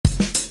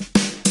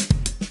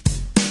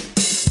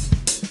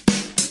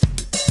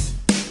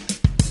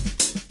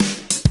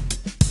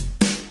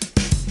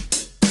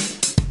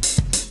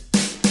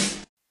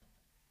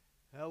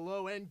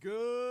And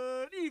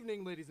good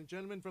evening, ladies and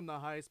gentlemen, from the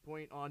highest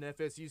point on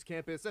FSU's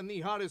campus and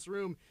the hottest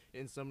room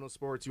in Seminole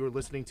Sports. You are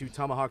listening to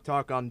Tomahawk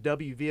Talk on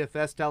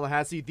WVFS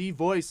Tallahassee, the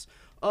voice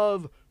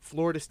of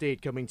Florida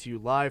State, coming to you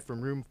live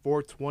from room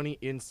 420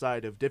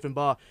 inside of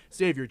Diffenbaugh.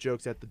 Save your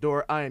jokes at the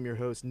door. I am your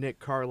host, Nick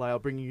Carlisle,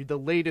 bringing you the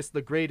latest,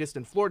 the greatest,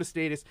 and Florida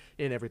Statist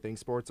in everything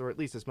sports, or at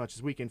least as much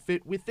as we can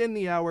fit within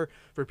the hour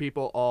for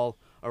people all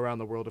around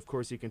the world. Of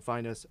course, you can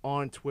find us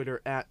on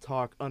Twitter at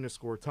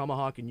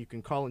 @talk_tomahawk, and you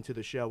can call into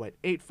the show at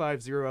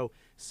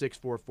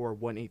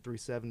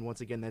 850-644-1837.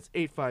 Once again, that's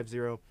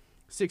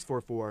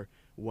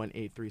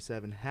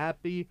 850-644-1837.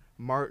 Happy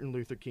Martin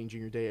Luther King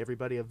Jr. Day,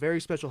 everybody. A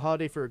very special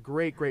holiday for a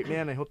great, great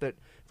man. I hope that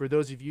for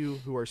those of you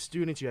who are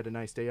students, you had a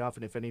nice day off,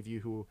 and if any of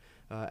you who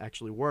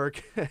actually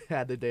work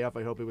had the day off,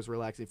 I hope it was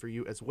relaxing for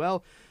you as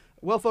well.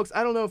 Well, folks,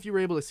 I don't know if you were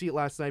able to see it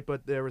last night,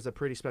 but there was a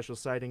pretty special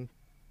sighting.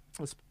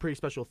 A pretty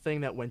special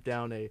thing that went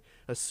down, a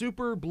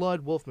super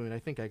blood wolf moon. I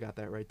think I got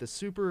that right. The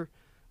super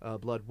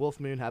blood wolf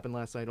moon happened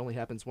last night. Only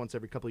happens once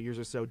every couple of years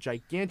or so.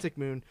 Gigantic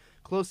moon,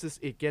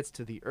 closest it gets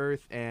to the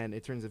earth, and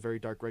it turns a very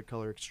dark red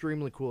color.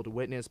 Extremely cool to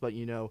witness, but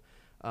you know,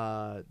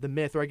 the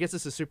myth, or I guess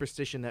it's a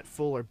superstition, that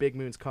full or big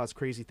moons cause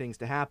crazy things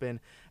to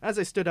happen. As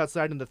I stood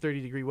outside in the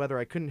 30-degree weather,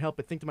 I couldn't help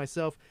but think to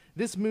myself,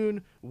 this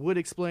moon would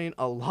explain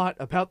a lot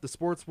about the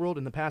sports world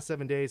in the past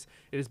 7 days.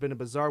 It has been a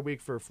bizarre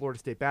week for Florida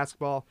State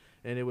basketball,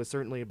 and it was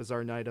certainly a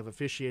bizarre night of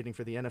officiating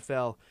for the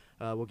NFL.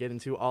 We'll get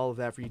into all of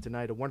that for you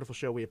tonight. A wonderful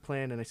show we have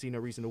planned, and I see no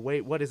reason to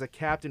wait. What is a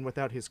captain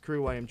without his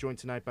crew? I am joined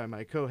tonight by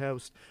my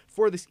co-host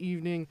for this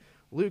evening,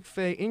 Luke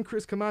Fay, in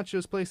Chris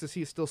Camacho's place as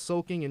he is still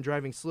sulking and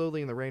driving slowly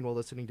in the rain while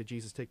listening to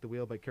Jesus Take the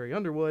Wheel by Carrie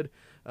Underwood,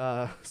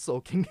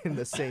 sulking in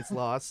the Saints'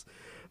 loss.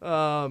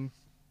 A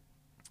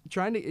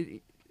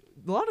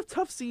lot of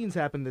tough scenes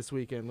happened this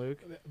weekend,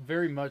 Luke.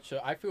 Very much so.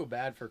 I feel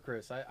bad for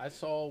Chris. I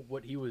saw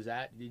what he was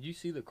at. Did you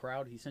see the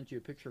crowd? He sent you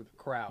a picture of the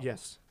crowd.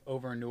 Yes.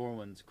 Over in New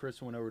Orleans.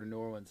 Chris went over to New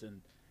Orleans,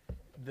 and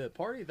the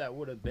party that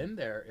would have been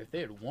there if they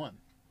had won,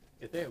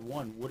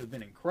 would have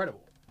been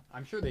incredible.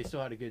 I'm sure they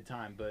still had a good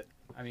time, but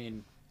I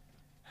mean,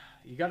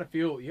 you got to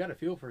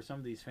feel for some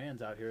of these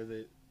fans out here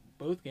that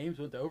both games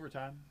went to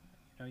overtime.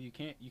 You know, you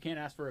can't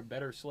ask for a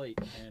better slate,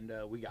 and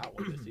we got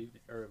one this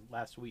evening or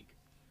last week.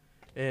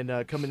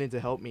 And coming in to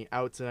help me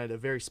out tonight, a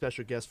very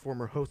special guest,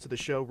 former host of the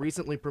show,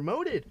 recently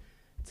promoted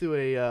to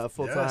a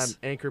full-time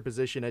anchor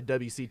position at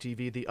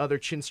WCTV, the other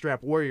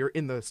chin-strap warrior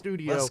in the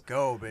studio. Let's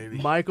go, baby.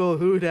 Michael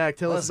Hudak,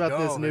 tell us Let's about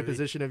this go, new baby.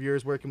 position of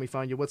yours. Where can we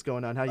find you? What's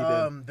going on? How you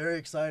been? Very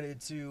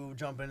excited to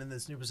jump in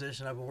this new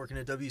position. I've been working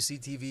at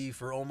WCTV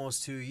for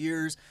almost 2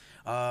 years.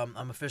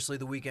 I'm officially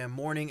the weekend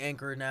morning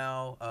anchor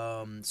now.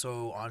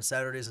 So on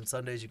Saturdays and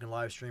Sundays, you can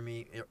live stream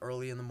me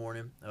early in the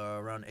morning,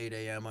 around 8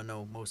 a.m. I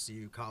know most of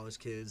you college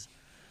kids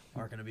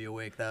aren't going to be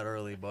awake that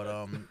early, but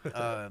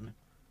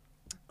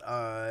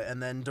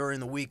and then during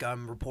the week,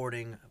 I'm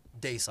reporting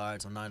day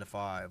sides on 9 to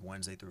 5,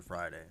 Wednesday through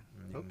Friday.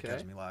 And you can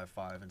catch me live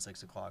 5 and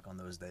 6 o'clock on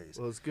those days.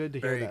 Well, it's good to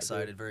hear Very that.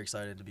 excited, very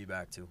excited to be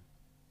back too.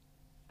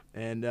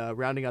 And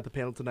rounding out the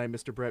panel tonight,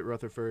 Mr. Brett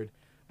Rutherford.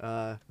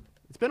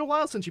 It's been a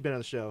while since you've been on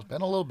the show.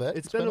 Been a little bit.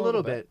 It's been a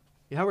little bit.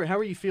 How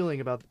are you feeling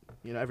about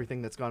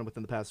everything that's gone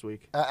within the past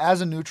week?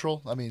 As a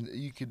neutral, I mean,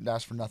 you could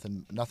ask for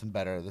nothing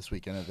better this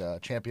weekend at the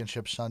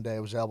Championship Sunday. I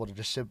was able to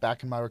just sit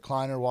back in my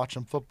recliner, watch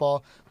some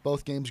football.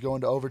 Both games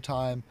going to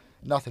overtime.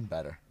 Nothing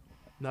better.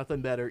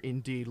 Nothing better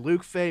indeed.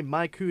 Luke Fay,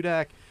 Mike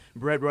Hudak,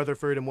 Brett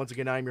Rutherford, and once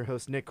again, I'm your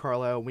host, Nick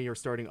Carlisle. We are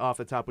starting off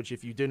the top, which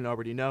if you didn't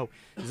already know,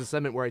 is a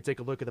segment where I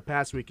take a look at the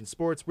past week in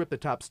sports, rip the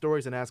top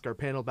stories, and ask our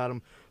panel about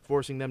them,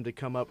 forcing them to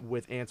come up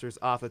with answers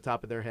off the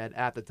top of their head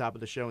at the top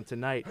of the show. And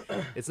tonight,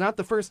 it's not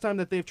the first time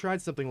that they've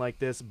tried something like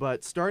this,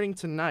 but starting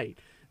tonight,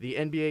 the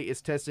NBA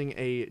is testing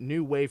a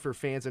new way for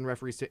fans and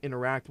referees to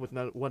interact with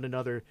one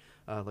another.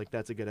 Like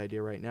that's a good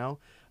idea right now.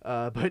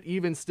 But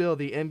even still,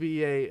 the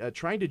NBA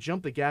trying to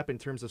jump the gap in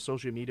terms of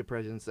social media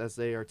presence as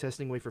they are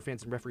testing a way for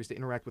fans and referees to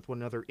interact with one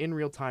another in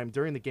real time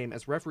during the game,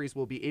 as referees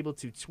will be able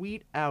to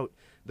tweet out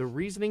the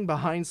reasoning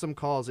behind some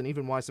calls and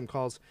even why some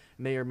calls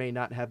may or may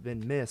not have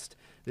been missed.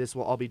 This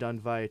will all be done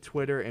via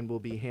Twitter and will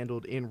be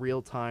handled in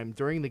real time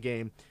during the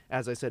game,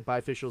 as I said, by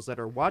officials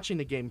that are watching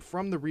the game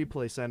from the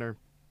replay center.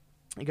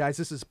 Guys,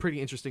 this is a pretty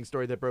interesting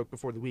story that broke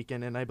before the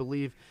weekend, and I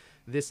believe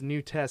this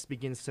new test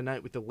begins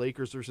tonight with the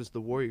Lakers versus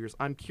the Warriors.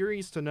 I'm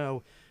curious to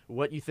know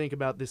what you think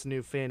about this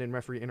new fan and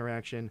referee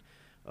interaction.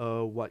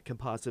 What could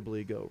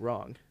possibly go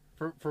wrong?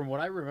 From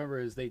what I remember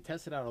is they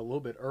tested out a little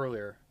bit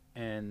earlier,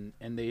 and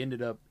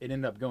it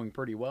ended up going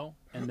pretty well.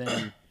 And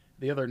then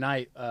the other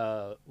night,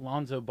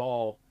 Lonzo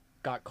Ball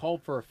got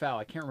called for a foul.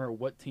 I can't remember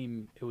what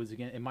team it was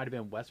again. It might have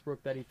been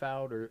Westbrook that he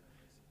fouled, or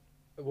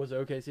was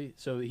it OKC?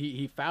 So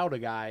he fouled a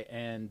guy,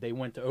 and they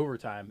went to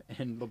overtime.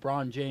 And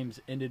LeBron James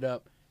ended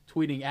up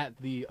tweeting at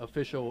the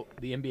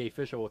NBA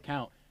official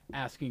account,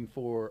 asking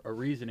for a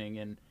reasoning,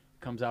 and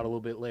comes out a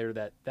little bit later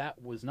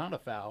that was not a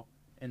foul.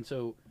 And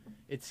so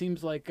it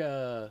seems like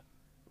a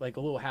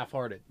little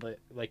half-hearted.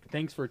 Like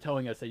thanks for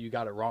telling us that you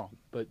got it wrong,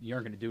 but you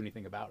aren't going to do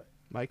anything about it.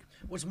 Mike?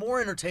 What's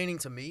more entertaining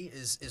to me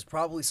is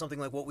probably something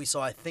like what we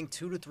saw, I think,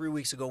 2 to 3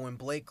 weeks ago when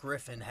Blake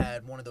Griffin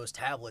had one of those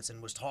tablets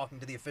and was talking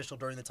to the official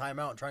during the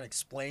timeout and trying to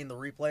explain the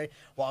replay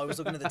while I was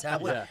looking at the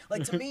tablet. Yeah.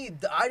 Like, to me,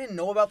 I didn't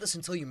know about this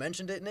until you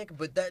mentioned it, Nick,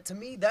 but that to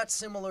me, that's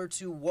similar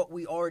to what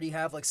we already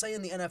have. Like, say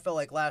in the NFL,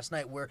 like last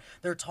night, where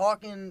they're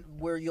talking,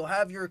 where you'll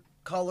have your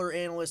color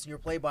analyst and your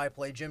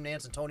play-by-play, Jim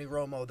Nantz and Tony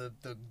Romo,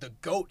 the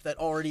goat that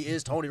already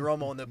is Tony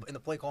Romo in the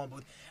play calling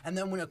booth. And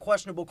then when a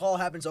questionable call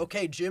happens,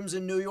 okay, Jim's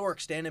in New York,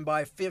 standing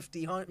by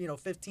 15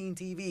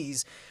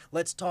 TVs.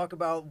 Let's talk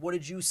about, what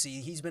did you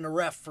see? He's been a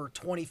ref for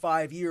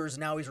 25 years,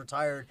 and now he's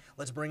retired.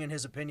 Let's bring in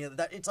his opinion.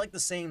 That it's like the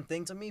same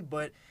thing to me,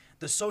 but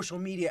the social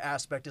media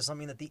aspect is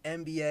something that the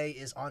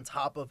NBA is on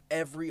top of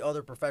every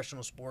other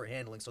professional sport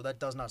handling. So that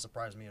does not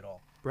surprise me at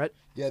all. Brett?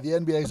 Yeah, the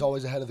NBA is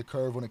always ahead of the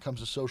curve when it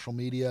comes to social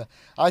media.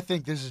 I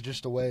think this is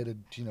just a way to,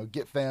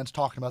 get fans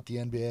talking about the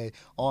NBA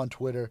on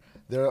Twitter.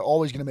 They're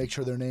always going to make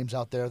sure their name's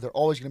out there. They're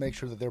always going to make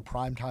sure that their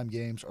primetime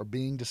games are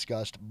being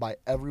discussed by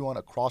everyone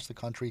across the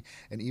country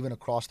and even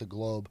across the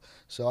globe.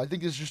 So I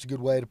think this is just a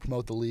good way to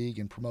promote the league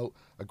and promote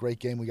a great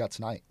game we got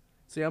tonight.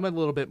 See, I'm a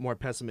little bit more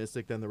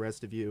pessimistic than the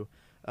rest of you.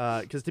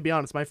 Because to be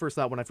honest, my first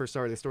thought when I first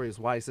started the story is,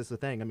 why is this a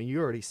thing? I mean, you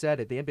already said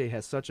it. The NBA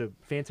has such a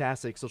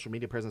fantastic social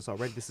media presence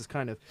already. This is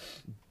kind of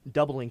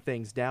doubling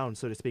things down,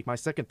 so to speak. My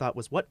second thought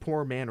was, what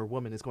poor man or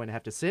woman is going to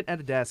have to sit at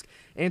a desk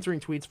answering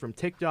tweets from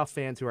ticked off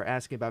fans who are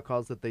asking about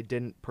calls that they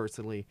didn't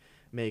personally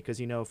make? Because,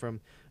 from,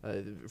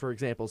 for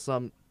example,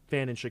 some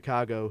fan in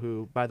Chicago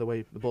who, by the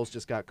way, the Bulls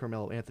just got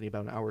Carmelo Anthony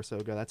about an hour or so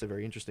ago. That's a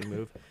very interesting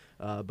move.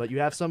 But you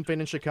have some fan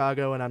in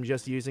Chicago, and I'm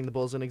just using the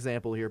Bulls as an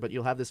example here, but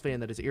you'll have this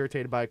fan that is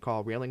irritated by a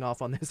call, railing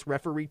off on this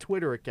referee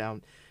Twitter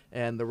account,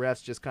 and the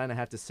refs just kind of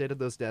have to sit at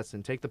those desks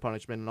and take the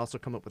punishment and also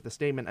come up with a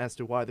statement as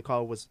to why the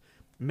call was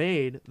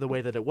made the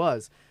way that it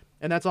was.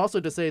 And that's also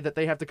to say that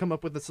they have to come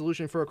up with a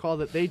solution for a call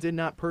that they did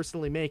not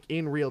personally make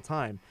in real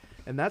time.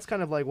 And that's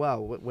kind of like, wow,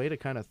 what way to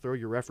kind of throw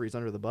your referees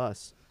under the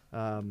bus.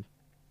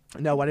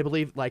 No, what I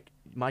believe, like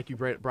Mike, you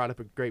brought up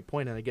a great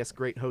point, and I guess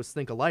great hosts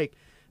think alike.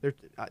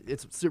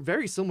 It's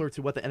very similar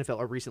to what the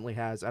NFL recently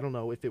has. I don't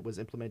know if it was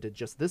implemented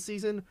just this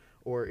season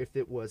or if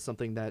it was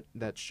something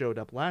that showed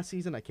up last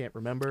season. I can't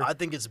remember. I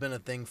think it's been a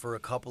thing for a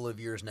couple of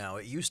years now.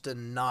 It used to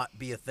not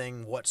be a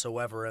thing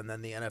whatsoever, and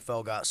then the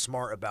NFL got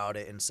smart about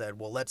it and said,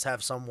 well, let's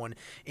have someone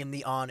in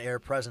the on-air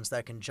presence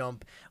that can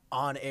jump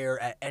on air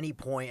at any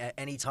point, at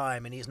any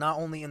time, and he's not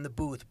only in the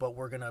booth, but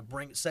we're going to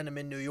send him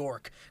in New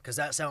York because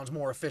that sounds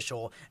more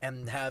official,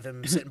 and have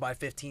him sitting by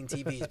 15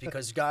 TVs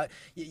because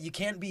you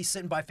can't be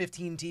sitting by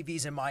 15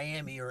 TVs in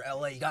Miami or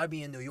LA. You got to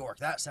be in New York.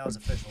 That sounds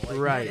official. Like,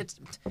 right.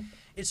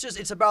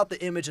 It's about the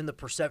image and the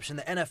perception.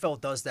 The NFL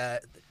does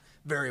that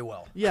very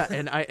well. Yeah,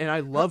 and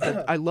I love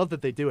that. I love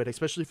that they do it,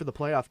 especially for the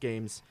playoff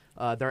games.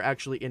 They're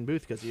actually in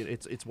booth because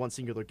it's one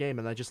singular game,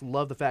 and I just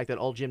love the fact that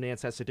all Jim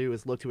Nantz has to do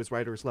is look to his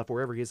right or his left,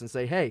 wherever he is, and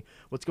say, "Hey,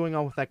 what's going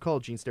on with that call,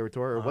 Gene Steratore?"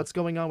 Or "What's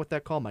going on with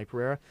that call, Mike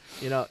Pereira?"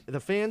 The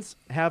fans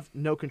have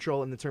no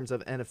control in the terms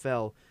of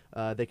NFL.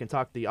 They can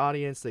talk to the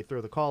audience. They throw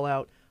the call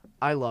out.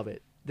 I love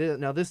it.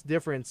 Now, this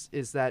difference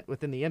is that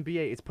within the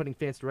NBA, it's putting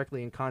fans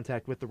directly in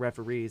contact with the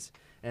referees,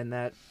 and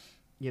that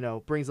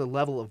brings a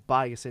level of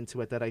bias into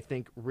it that I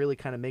think really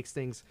kind of makes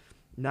things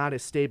not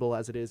as stable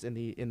as it is in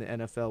the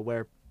NFL,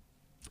 where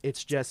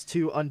it's just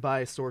two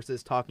unbiased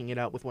sources talking it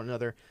out with one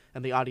another,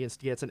 and the audience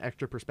gets an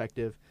extra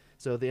perspective.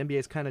 So the NBA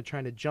is kind of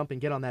trying to jump and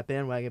get on that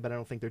bandwagon, but I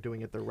don't think they're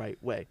doing it the right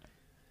way.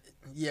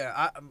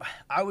 Yeah,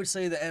 I would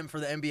say for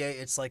the NBA,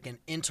 it's like an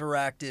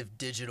interactive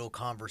digital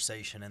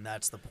conversation, and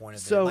that's the point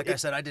of it. Like I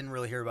said, I didn't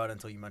really hear about it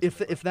until you mentioned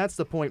it. If that's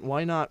the point,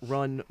 why not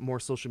run more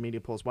social media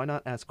polls? Why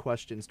not ask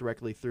questions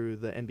directly through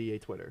the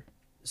NBA Twitter?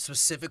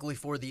 Specifically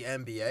for the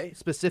NBA?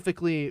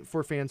 Specifically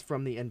for fans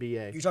from the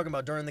NBA. You're talking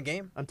about during the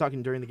game? I'm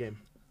talking during the game.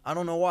 I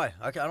don't know why.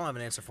 I don't have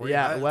an answer for you.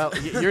 Yeah, well,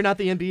 you're not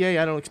the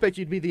NBA. I don't expect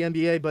you to be the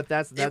NBA, but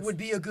that's it would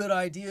be a good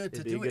idea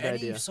to do it. Any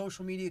idea.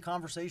 social media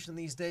conversation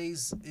these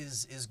days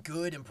is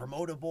good and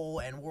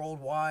promotable and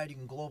worldwide. You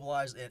can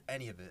globalize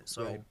any of it.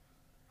 So,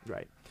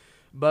 Right.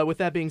 But with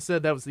that being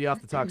said, that was the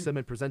Off the Talk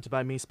segment presented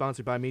by me,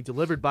 sponsored by me,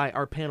 delivered by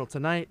our panel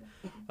tonight.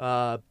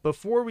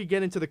 Before we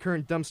get into the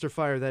current dumpster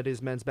fire that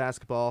is men's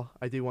basketball,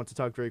 I do want to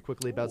talk very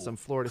quickly about some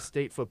Florida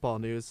State football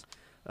news.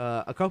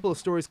 A couple of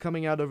stories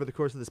coming out over the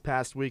course of this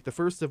past week, the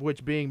first of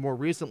which being more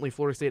recently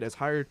Florida State has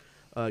hired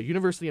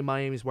University of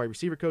Miami's wide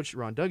receiver coach,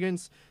 Ron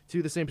Duggins,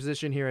 to the same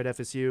position here at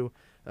FSU.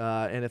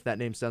 And if that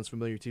name sounds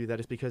familiar to you, that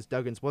is because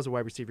Duggins was a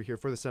wide receiver here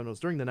for the Seminoles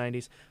during the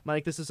 90s.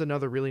 Mike, this is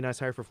another really nice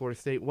hire for Florida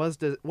State.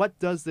 What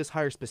does this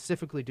hire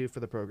specifically do for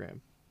the program?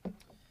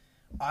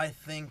 I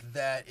think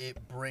that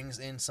it brings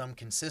in some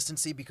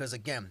consistency because,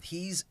 again,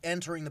 he's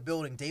entering the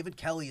building. David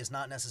Kelly is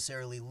not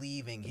necessarily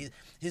leaving.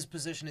 His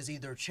position is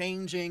either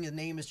changing, his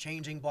name is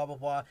changing, blah, blah,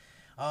 blah.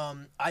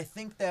 I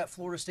think that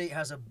Florida State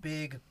has a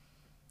big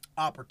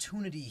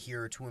opportunity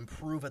here to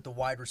improve at the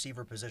wide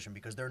receiver position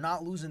because they're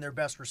not losing their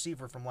best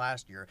receiver from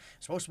last year.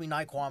 It's supposed to be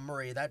Naquan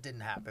Murray. That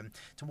didn't happen.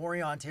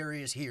 Tamorion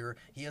Terry is here.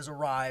 He has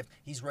arrived.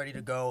 He's ready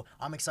to go.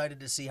 I'm excited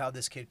to see how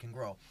this kid can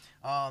grow.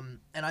 And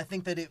I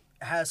think that it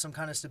has some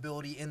kind of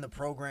stability in the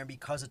program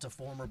because it's a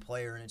former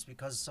player and it's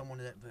because someone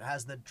that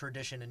has the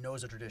tradition and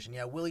knows the tradition.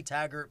 Yeah, Willie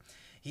Taggart,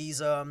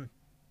 he's a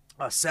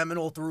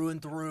Seminole through and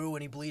through,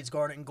 and he bleeds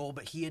garnet and gold,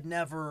 but he had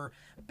never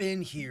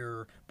been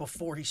here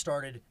before he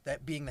started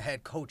that being the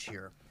head coach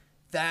here.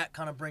 That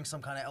kind of brings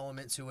some kind of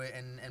element to it,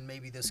 and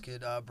maybe this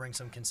could bring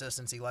some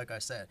consistency, like I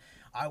said.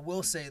 I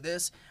will say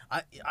this.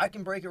 I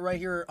can break it right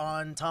here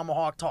on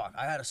Tomahawk Talk.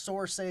 I had a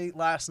source say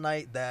last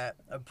night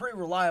a pretty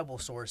reliable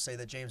source say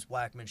that James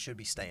Blackman should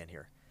be staying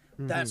here.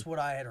 Mm-hmm. That's what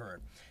I had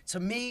heard.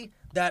 To me,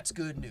 that's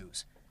good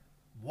news.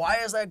 Why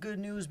is that good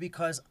news?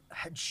 Because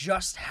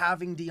just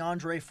having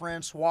DeAndre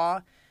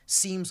Francois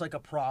seems like a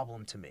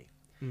problem to me.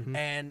 Mm-hmm.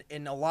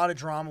 And a lot of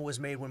drama was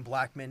made when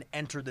Blackman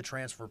entered the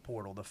transfer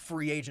portal, the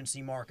free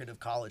agency market of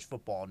college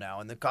football now.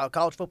 And the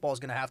college football is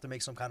going to have to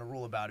make some kind of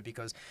rule about it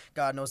because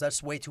God knows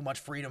that's way too much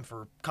freedom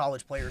for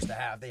college players to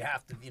have. They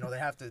have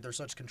to, they're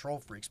such control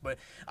freaks. But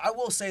I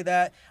will say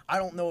that I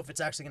don't know if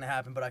it's actually going to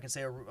happen, but I can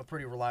say a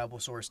pretty reliable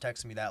source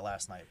texted me that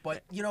last night.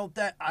 But,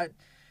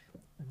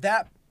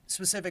 that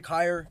specific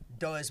hire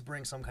does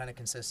bring some kind of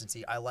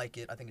consistency. I like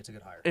it. I think it's a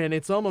good hire. And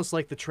it's almost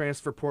like the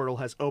transfer portal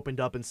has opened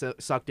up and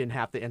sucked in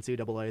half the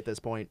NCAA at this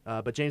point.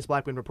 But James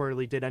Blackman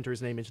reportedly did enter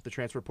his name into the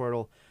transfer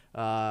portal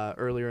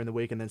earlier in the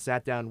week and then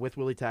sat down with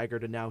Willie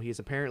Taggart, and now he is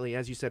apparently,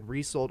 as you said,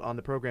 resold on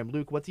the program.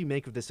 Luke, what do you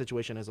make of this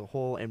situation as a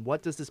whole, and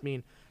what does this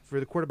mean for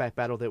the quarterback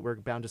battle that we're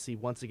bound to see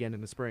once again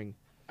in the spring?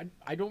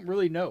 I don't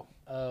really know.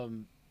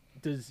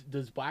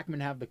 Does Blackman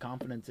have the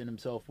confidence in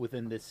himself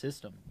within this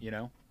system,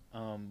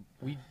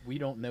 We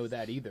don't know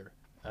that either.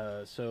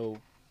 So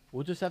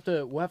we'll have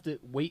to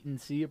wait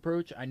and see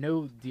approach. I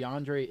know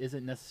DeAndre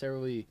isn't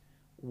necessarily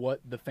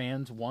what the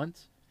fans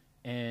want,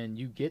 and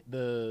you get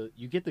the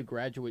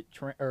graduate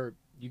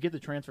you get the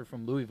transfer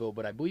from Louisville,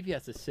 but I believe he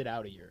has to sit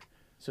out a year.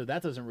 So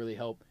that doesn't really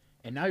help.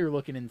 And now you're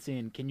looking and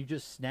seeing, can you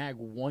just snag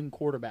one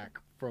quarterback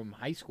from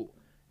high school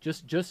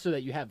just so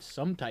that you have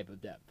some type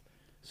of depth?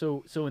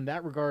 So in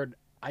that regard,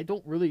 I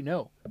don't really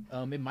know.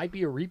 It might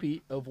be a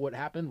repeat of what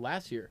happened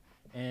last year.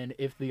 And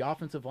if the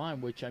offensive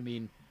line, which I'm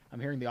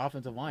hearing the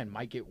offensive line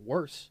might get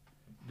worse,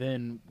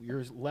 then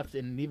you're left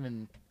in an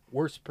even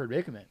worse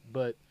predicament.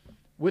 But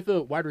with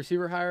the wide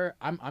receiver hire,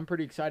 I'm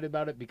pretty excited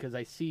about it because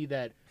I see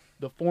that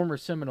the former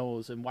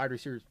Seminoles and wide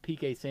receivers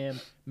PK Sam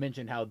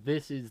mentioned how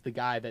this is the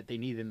guy that they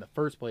needed in the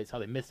first place, how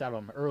they missed out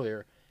on him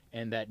earlier,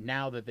 and that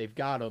now that they've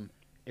got him,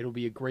 it'll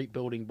be a great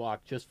building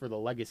block just for the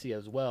legacy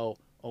as well,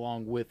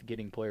 along with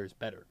getting players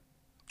better.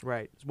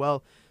 Right.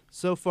 Well,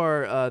 so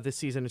far this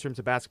season in terms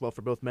of basketball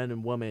for both men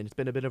and women, it's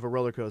been a bit of a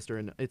roller coaster,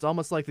 and it's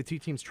almost like the two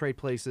teams trade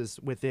places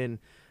within,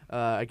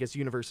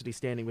 university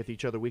standing with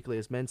each other weekly,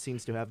 as men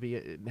seems to have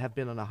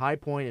been on a high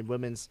point, and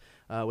women's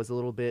was a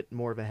little bit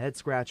more of a head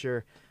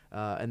scratcher.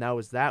 And that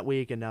was that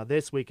week, and now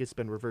this week it's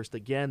been reversed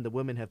again. The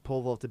women have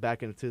pole vaulted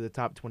back into the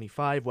top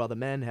 25, while the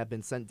men have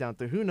been sent down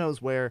to who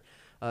knows where.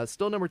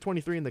 Still number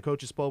 23 in the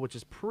coaches poll, which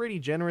is pretty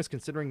generous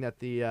considering that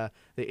the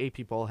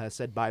AP poll has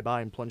said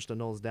bye-bye and plunged the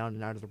Knowles down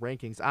and out of the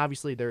rankings.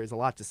 Obviously, there is a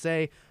lot to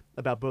say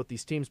about both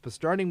these teams, but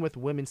starting with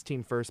women's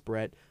team first,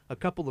 Brett, a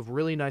couple of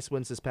really nice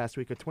wins this past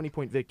week, a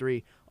 20-point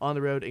victory on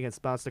the road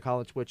against Boston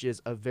College, which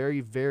is a very,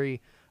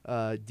 very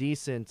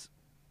decent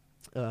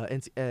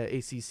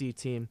ACC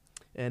team.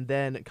 And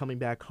then coming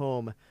back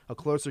home, a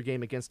closer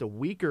game against a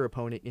weaker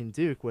opponent in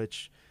Duke,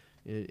 which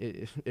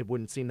it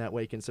wouldn't seem that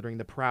way considering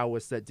the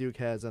prowess that Duke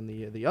has on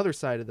the other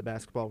side of the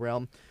basketball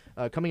realm.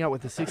 Coming out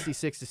with a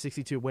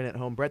 66-62 win at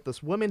home. Brett,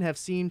 those women have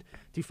seemed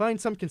to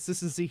find some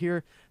consistency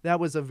here. That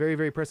was a very,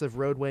 very impressive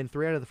road win.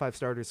 3 out of the 5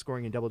 starters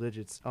scoring in double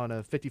digits on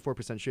a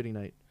 54% shooting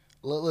night.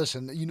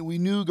 Listen, we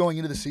knew going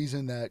into the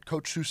season that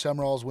Coach Sue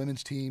Semrall's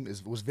women's team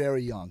was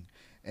very young.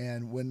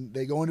 And when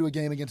they go into a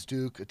game against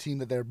Duke, a team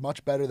that they're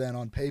much better than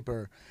on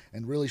paper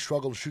and really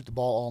struggle to shoot the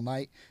ball all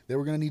night, they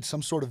were going to need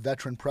some sort of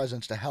veteran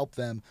presence to help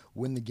them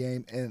win the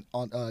game. And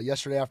on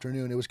yesterday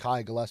afternoon, it was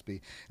Kaya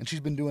Gillespie, and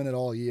she's been doing it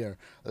all year.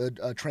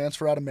 A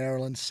transfer out of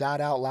Maryland, sat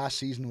out last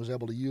season, was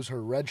able to use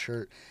her red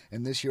shirt,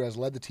 and this year has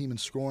led the team in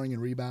scoring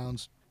and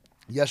rebounds.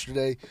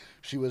 Yesterday,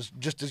 she was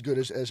just as good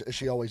as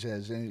she always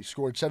is, and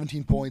scored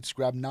 17 points,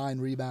 grabbed 9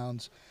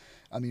 rebounds.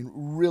 I mean,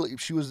 really,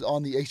 she was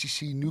on the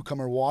ACC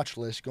newcomer watch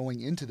list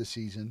going into the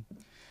season.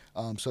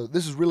 So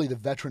this is really the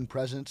veteran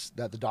presence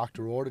that the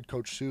doctor ordered.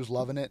 Coach Sue's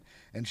loving it,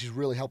 and she's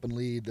really helping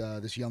lead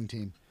this young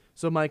team.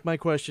 So, Mike, my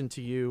question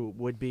to you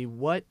would be,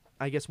 what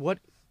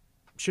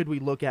should we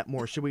look at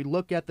more? Should we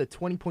look at the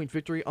 20-point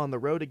victory on the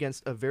road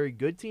against a very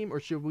good team, or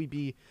should we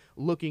be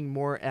looking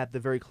more at the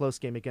very close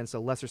game against a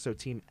lesser-so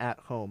team at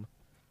home?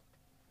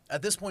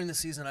 At this point in the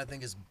season, I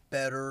think it's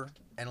better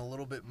and a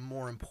little bit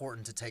more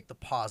important to take the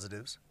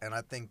positives. And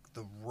I think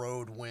the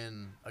road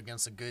win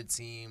against a good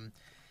team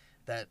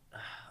that,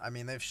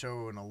 they've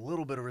shown a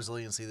little bit of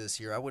resiliency this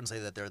year. I wouldn't say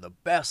that they're the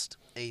best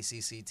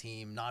ACC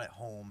team, not at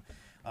home.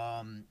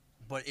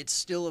 but it's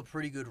still a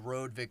pretty good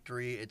road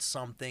victory. It's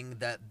something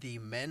that the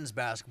men's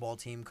basketball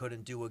team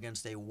couldn't do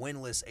against a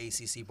winless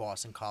ACC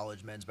Boston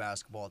College men's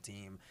basketball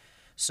team.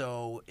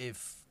 So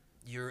if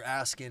you're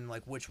asking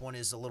like which one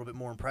is a little bit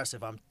more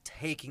impressive, I'm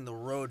taking the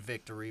road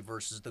victory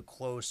versus the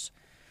close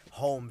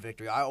home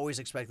victory. I always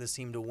expect this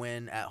team to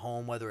win at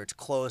home, whether it's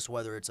close,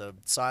 whether it's a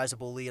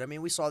sizable lead. I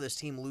mean, we saw this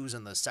team lose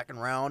in the second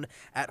round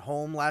at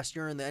home last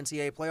year in the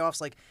NCAA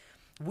playoffs.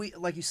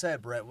 Like you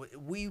said, Brett,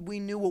 we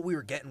knew what we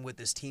were getting with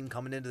this team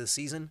coming into the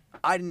season.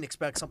 I didn't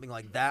expect something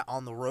like that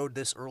on the road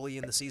this early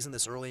in the season,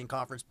 this early in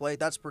conference play.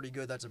 That's pretty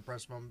good. That's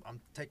impressive.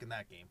 I'm taking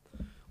that game.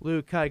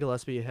 Luke, Kai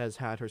Gillespie has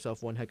had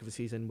herself one heck of a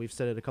season. We've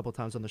said it a couple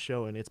times on the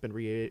show, and it's been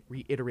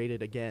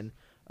reiterated again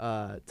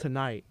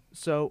tonight.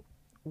 So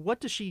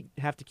what does she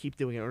have to keep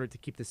doing in order to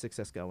keep this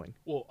success going?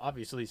 Well,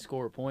 obviously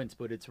score points,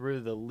 but it's really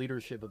the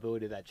leadership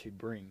ability that she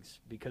brings,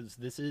 because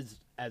this is,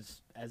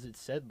 as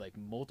it's said like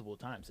multiple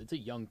times, it's a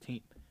young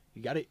team.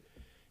 You got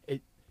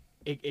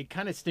it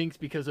kind of stinks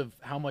because of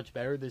how much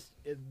better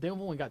they've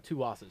only got 2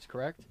 losses,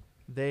 correct?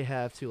 They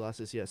have 2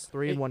 losses, yes,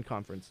 3 in one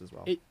conference as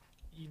well.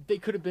 They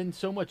could have been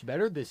so much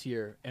better this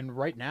year, and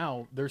right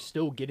now they're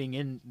still getting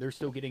in. They're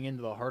still getting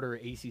into the harder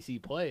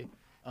ACC play.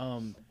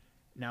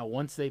 Now,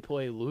 once they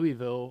play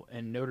Louisville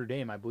and Notre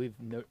Dame, I believe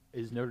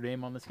is Notre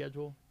Dame on the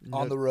schedule?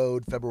 On the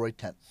road, February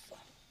 10th.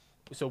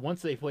 So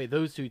once they play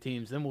those 2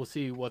 teams, then we'll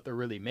see what they're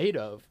really made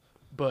of.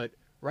 But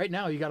right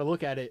now, you got to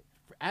look at it.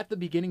 At the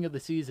beginning of the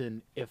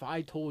season, if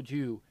I told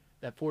you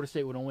that Florida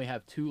State would only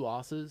have 2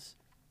 losses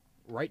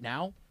right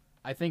now,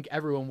 I think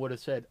everyone would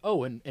have said,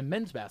 oh, and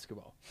men's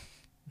basketball.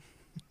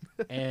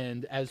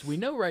 And as we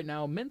know right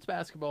now, men's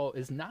basketball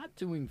is not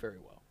doing very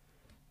well.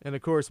 And,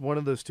 of course, one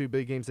of those 2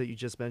 big games that you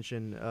just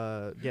mentioned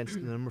against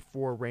the number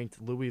 4 ranked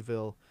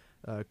Louisville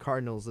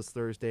Cardinals this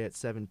Thursday at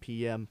 7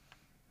 p.m.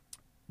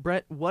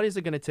 Brett, what is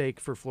it going to take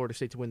for Florida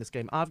State to win this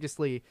game?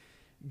 Obviously,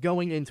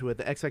 going into it,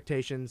 the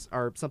expectations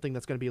are something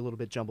that's going to be a little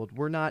bit jumbled.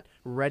 We're not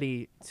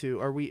ready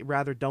to, or we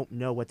rather don't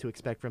know what to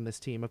expect from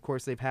this team. Of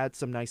course, they've had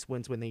some nice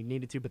wins when they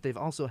needed to, but they've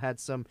also had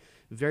some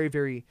very,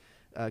 very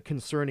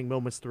concerning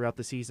moments throughout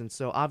the season.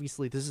 So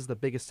obviously this is the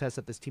biggest test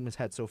that this team has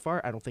had so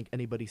far. I don't think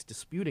anybody's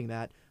disputing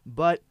that.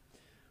 But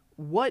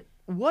what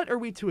are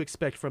we to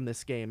expect from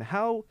this game?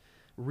 How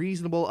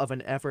reasonable of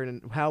an effort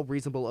and how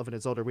reasonable of an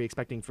result are we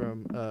expecting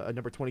from a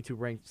number 22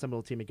 ranked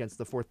Seminole team against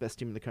the 4th best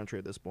team in the country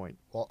at this point?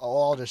 Well,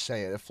 I'll just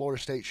say it. If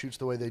Florida State shoots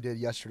the way they did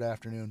yesterday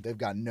afternoon, they've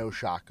got no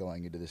shot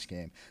going into this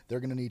game. They're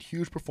going to need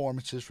huge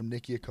performances from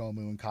Nikki Akomu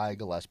and Kaya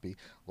Gillespie,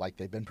 like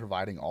they've been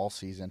providing all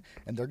season,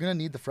 and they're going to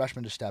need the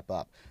freshmen to step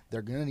up.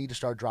 They're going to need to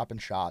start dropping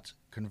shots,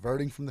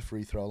 converting from the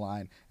free throw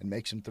line, and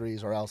make some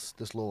threes, or else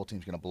this Louisville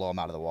team's going to blow them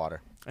out of the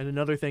water. And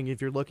another thing,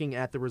 if you're looking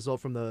at the result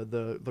from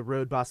the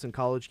road Boston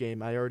College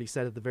game, I already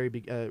said at the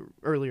very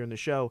earlier in the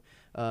show,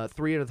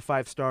 3 out of the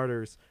 5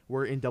 starters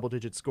were in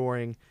double-digit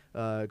scoring.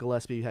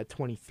 Gillespie had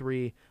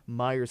 23,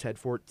 Myers had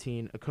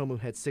 14, Akomu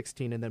had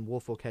 16, and then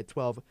Woolfolk had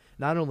 12.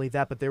 Not only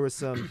that, but there was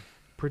some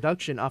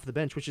production off the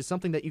bench, which is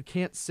something that you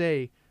can't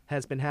say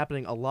has been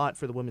happening a lot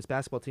for the women's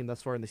basketball team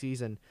thus far in the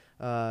season.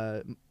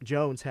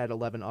 Jones had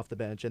 11 off the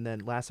bench, and then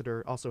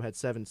Lassiter also had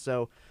 7.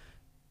 So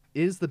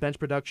is the bench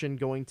production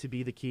going to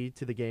be the key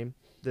to the game,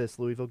 this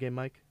Louisville game,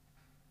 Mike?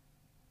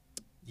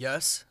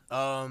 Yes.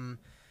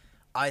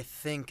 I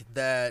think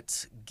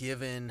that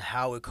given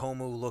how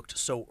Akomu looked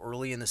so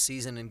early in the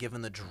season and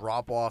given the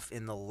drop-off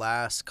in the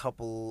last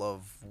couple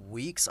of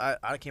weeks,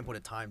 I can't put a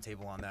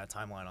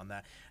timeline on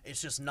that.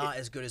 It's just not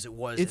as good as it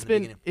was in the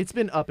beginning. It's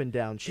been up and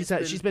down.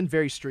 She's been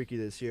very streaky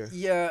this year.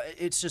 Yeah,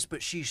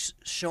 but she's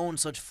shown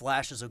such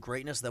flashes of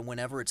greatness that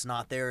whenever it's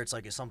not there, it's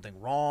like, is something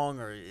wrong,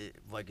 or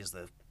is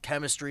the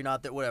chemistry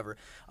not there, whatever.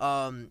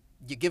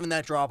 Given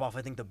that drop-off,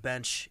 I think the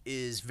bench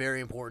is very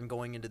important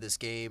going into this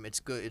game. It's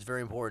good. It's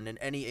very important in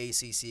any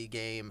ACC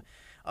game.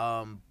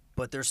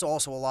 But there's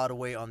also a lot of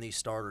weight on these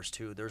starters,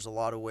 too. There's a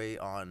lot of weight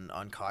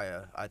on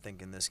Kaya, I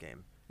think, in this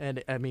game.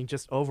 And, I mean,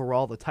 just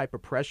overall, the type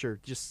of pressure,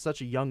 just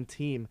such a young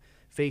team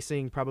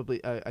facing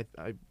probably I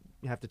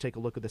have to take a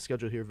look at the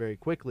schedule here very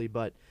quickly,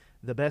 but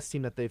the best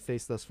team that they've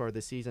faced thus far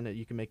this season,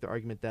 you can make the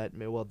argument that,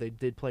 well, they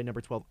did play number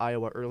 12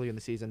 Iowa early in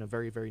the season, a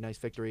very, very nice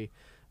victory.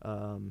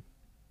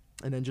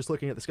 And then just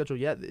looking at the schedule,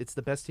 yeah, it's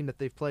the best team that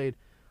they've played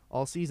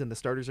all season. The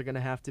starters are going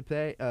to have to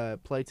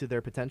play to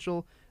their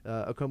potential.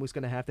 Okomu's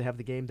going to have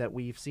the game that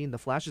we've seen, the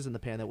flashes in the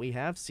pan that we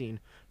have seen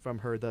from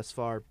her thus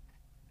far.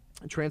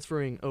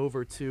 Transferring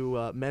over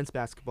to men's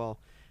basketball.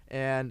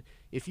 And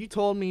if you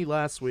told me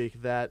last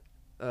week that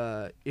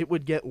it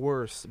would get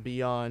worse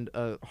beyond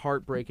a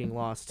heartbreaking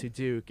loss to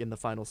Duke in the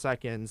final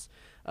seconds,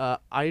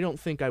 I don't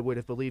think I would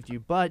have believed you.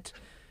 But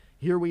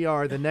here we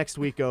are the next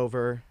week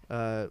over,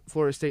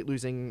 Florida State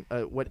losing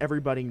what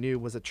everybody knew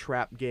was a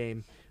trap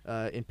game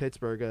in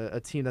Pittsburgh, a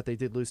team that they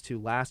did lose to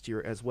last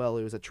year as well.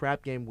 It was a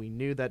trap game. We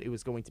knew that it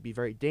was going to be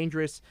very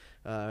dangerous.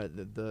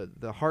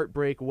 The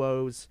heartbreak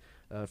woes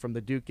from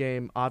the Duke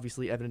game,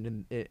 obviously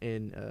evident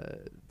in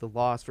the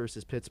loss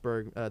versus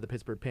Pittsburgh, the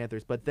Pittsburgh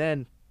Panthers. But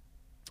then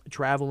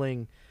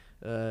traveling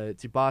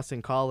to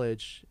Boston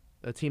College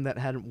a team that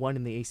hadn't won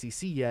in the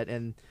ACC yet,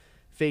 and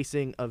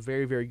facing a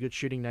very, very good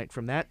shooting night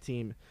from that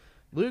team.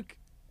 Luke,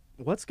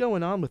 what's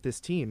going on with this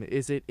team?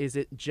 Is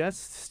it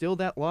just still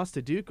that loss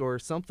to Duke, or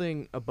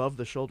something above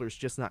the shoulders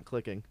just not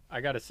clicking?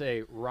 I got to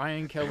say,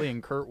 Ryan Kelly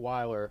and Kurt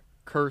Weiler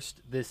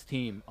cursed this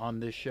team on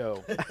this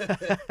show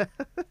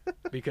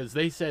because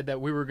they said that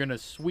we were going to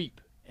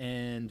sweep,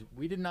 and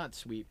we did not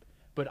sweep.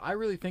 But I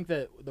really think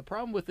that the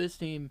problem with this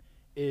team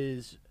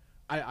is,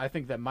 I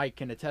think that Mike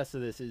can attest to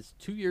this, is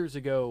 2 years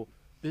ago,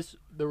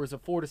 there was a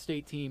Florida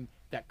State team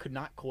that could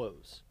not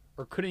close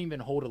or couldn't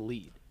even hold a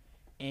lead.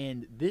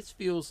 And this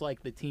feels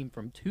like the team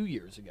from 2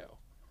 years ago.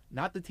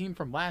 Not the team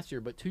from last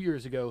year, but 2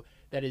 years ago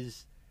that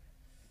is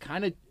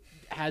kind of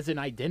has an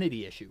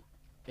identity issue.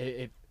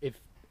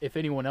 If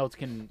anyone else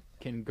can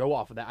go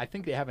off of that, I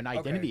think they have an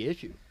identity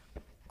issue.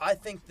 I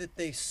think that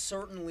they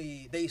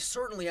certainly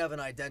have an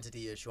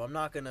identity issue. I'm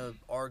not going to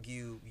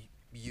argue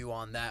you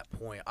on that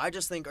point. I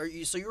just think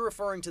you're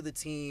referring to the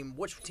team?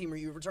 Which team are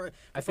you referring?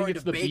 I think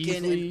it's the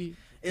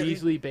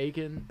Beasley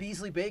Bacon,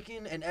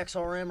 and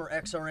XRM, or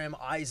XRM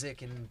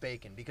Isaac and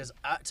Bacon, because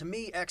to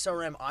me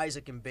XRM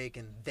Isaac and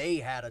Bacon, they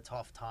had a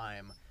tough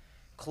time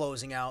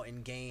closing out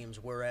in games,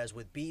 whereas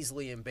with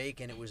Beasley and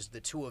Bacon, it was the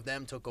two of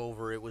them took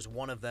over. It was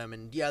one of them,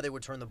 and they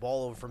would turn the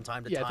ball over from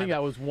time to time. Yeah, I think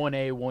that was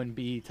 1A,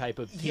 1B type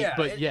of team,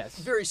 but yes.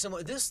 Very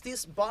similar.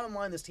 This bottom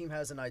line, this team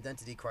has an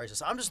identity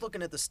crisis. I'm just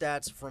looking at the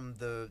stats from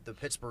the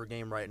Pittsburgh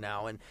game right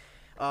now,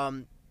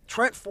 and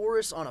Trent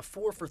Forrest on a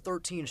 4 for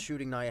 13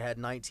 shooting night had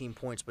 19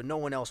 points, but no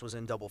one else was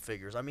in double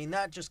figures. I mean,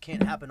 that just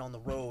can't happen on the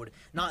road,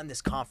 not in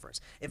this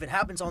conference. If it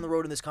happens on the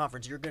road in this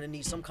conference, you're going to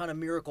need some kind of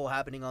miracle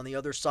happening on the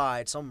other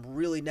side, some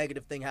really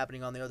negative thing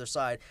happening on the other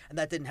side, and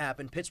that didn't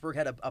happen. Pittsburgh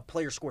had a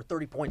player score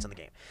 30 points in the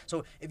game.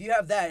 So if you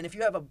have that, and if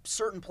you have a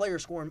certain player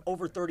scoring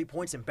over 30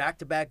 points in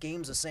back-to-back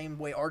games, the same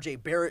way R.J.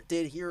 Barrett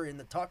did here in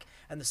the Tuck,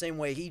 and the same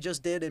way he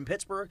just did in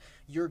Pittsburgh,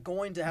 you're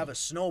going to have a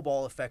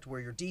snowball effect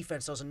where your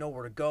defense doesn't know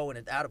where to go, and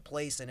it's out of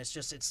place, and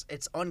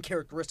it's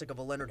uncharacteristic of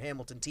a Leonard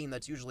Hamilton team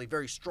that's usually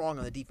very strong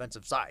on the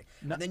defensive side.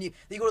 No. And then you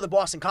go to the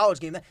Boston College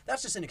game,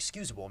 that's just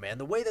inexcusable, man.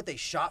 The way that they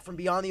shot from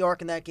beyond the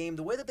arc in that game,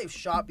 the way that they've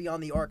shot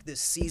beyond the arc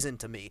this season,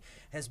 to me,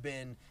 has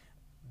been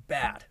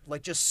bad.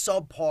 Like, just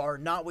subpar,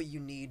 not what you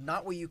need,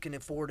 not what you can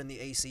afford in the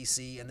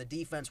ACC. And the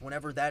defense,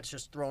 whenever that's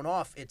just thrown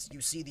off, you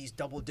see these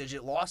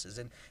double-digit losses.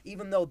 And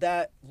even though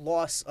that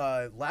loss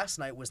last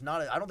night was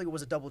not, I don't think it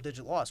was a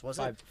double-digit loss, was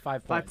it?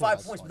 5 points.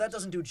 5 points, but that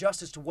doesn't do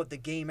justice to what the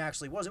game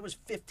actually was. It was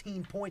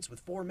 15 points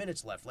with 4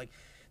 minutes left. Like,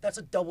 that's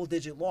a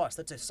double-digit loss.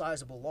 That's a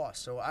sizable loss.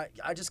 So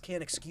I just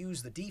can't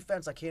excuse the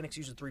defense. I can't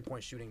excuse the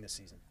three-point shooting this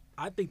season.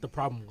 I think the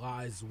problem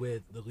lies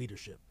with the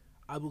leadership.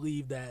 I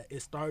believe that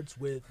it starts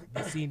with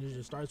the seniors.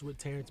 It starts with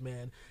Terrence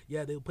Mann.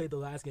 Yeah, they played the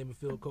last game with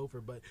Phil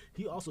Cofer, but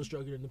he also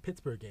struggled in the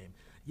Pittsburgh game.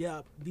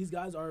 Yeah, these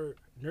guys are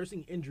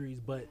nursing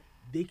injuries, but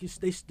they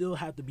still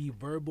have to be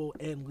verbal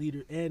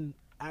and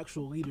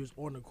actual leaders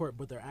on the court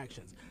with their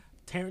actions.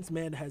 Terrence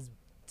Mann has,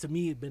 to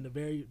me, been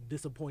very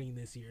disappointing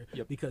this year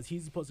because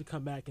he's supposed to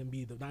come back and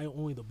be not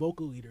only the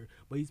vocal leader,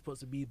 but he's supposed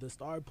to be the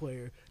star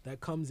player that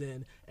comes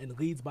in and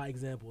leads by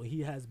example.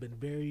 He has been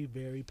very,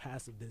 very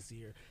passive this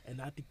year,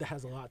 and I think that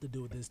has a lot to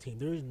do with this team.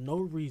 There is no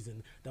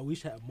reason that we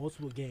should have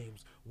multiple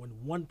games when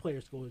one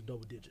player scores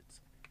double digits.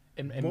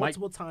 And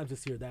multiple times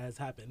this year that has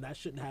happened. That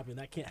shouldn't happen.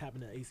 That can't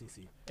happen in the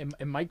ACC.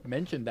 And Mike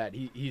mentioned that.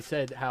 He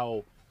said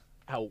how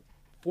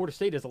Florida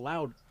State has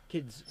allowed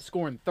kids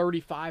scoring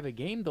 35 a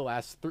game the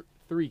last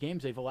 3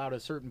 games. They've allowed a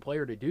certain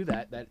player to do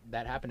that.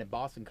 That happened at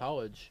Boston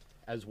College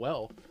as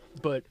well.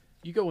 But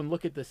you go and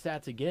look at the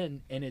stats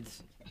again, and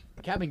it's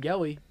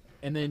Kabengele,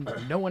 and then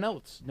no one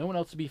else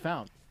to be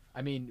found.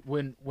 I mean,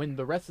 when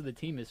the rest of the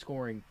team is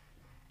scoring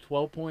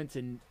 12 points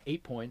and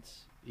 8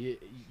 points, you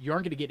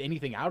aren't going to get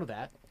anything out of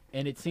that.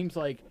 And it seems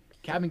like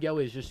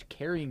Kabengele is just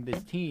carrying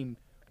this team,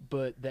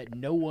 but that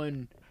no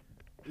one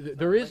 –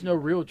 there is no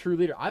real true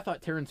leader. I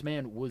thought Terrence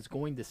Mann was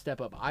going to step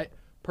up.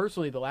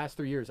 Personally, the last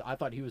 3 years, I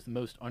thought he was the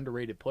most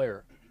underrated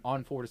player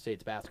on Florida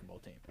State's basketball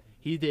team.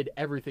 He did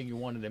everything you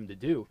wanted him to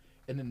do.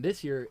 And then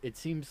this year, it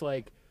seems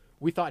like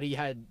we thought he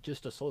had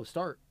just a slow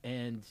start,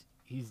 and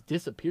he's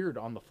disappeared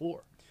on the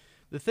floor.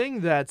 The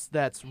thing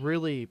that's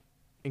really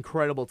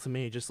incredible to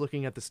me, just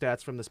looking at the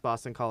stats from this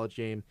Boston College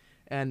game,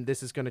 and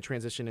this is going to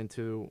transition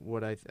into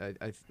what I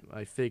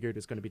figured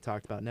is going to be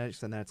talked about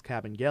next, and that's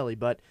Kabengele.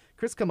 But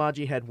Chris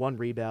Kamaji had 1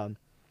 rebound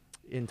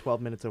in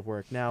 12 minutes of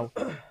work. Now,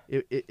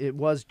 it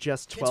was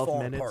just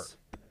 12 minutes,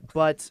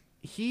 but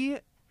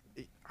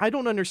I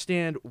don't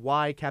understand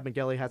why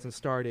Kabengele hasn't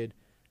started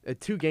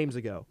 2 games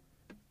ago.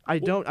 I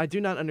do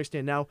not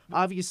understand. Now,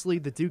 obviously,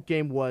 the Duke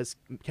game was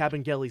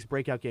Kabengele's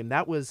breakout game.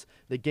 That was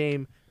the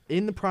game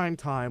in the prime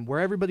time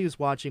where everybody was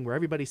watching, where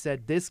everybody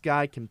said, this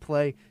guy can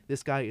play,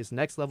 this guy is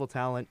next level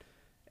talent.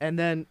 And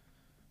then,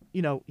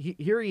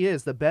 here he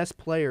is, the best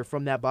player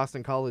from that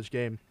Boston College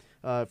game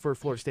for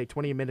Florida State.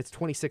 20 minutes,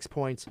 26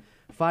 points,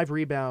 9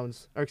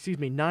 rebounds,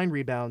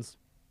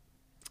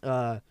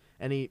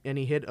 and he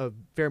hit a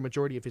fair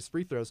majority of his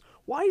free throws.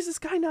 Why is this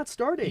guy not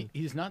starting?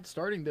 He's not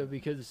starting, though,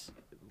 because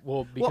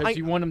Well, because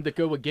you want them to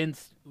go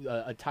against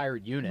a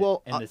tired unit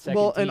in the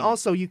second team. And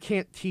also you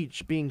can't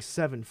teach being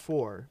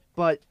 7-4.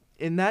 But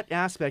in that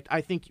aspect,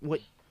 I think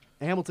what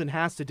Hamilton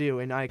has to do,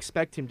 and I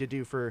expect him to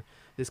do for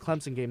this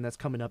Clemson game that's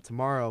coming up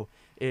tomorrow,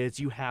 is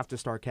you have to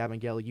start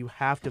Kabengele. You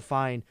have to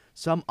find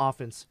some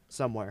offense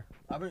somewhere.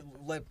 I'm going to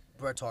let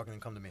Brett talk and then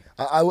come to me.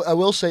 I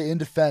will say, in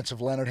defense of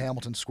Leonard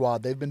Hamilton's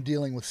squad, they've been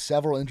dealing with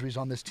several injuries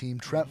on this team.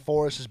 Trent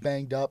Forrest is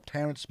banged up,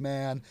 Terrence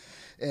Mann.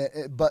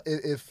 But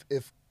if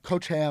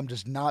Coach Ham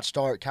does not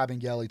start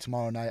Kabengele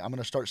tomorrow night, I'm going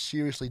to start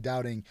seriously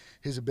doubting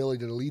his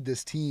ability to lead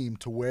this team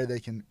to where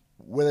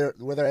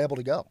they're able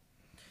to go.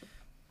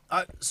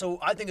 So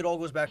I think it all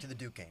goes back to the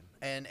Duke game.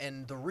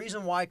 And the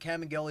reason why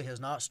Kabengele has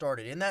not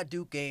started, in that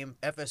Duke game,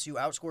 FSU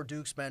outscored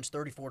Duke's bench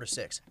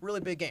 34-6. Really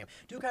big game.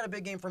 Duke had a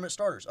big game from its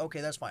starters.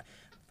 Okay, that's fine.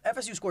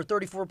 FSU scored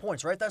 34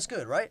 points, right? That's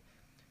good, right?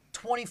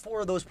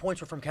 24 of those points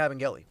were from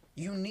Kabengele.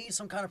 You need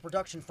some kind of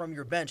production from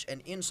your bench,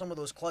 and in some of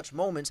those clutch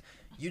moments,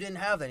 you didn't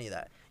have any of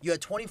that. You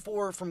had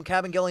 24 from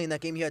Kabengele in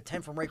that game. You had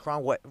 10 from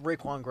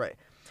Raekwon Gray.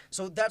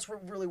 So that's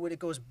really what it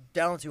goes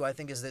down to, I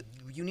think, is that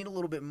you need a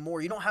little bit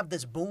more. You don't have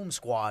this boom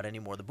squad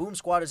anymore. The boom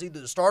squad is either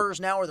the starters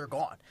now or they're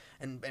gone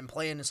and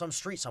playing in some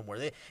street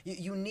somewhere.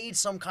 You need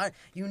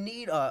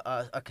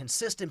a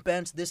consistent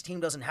bench. This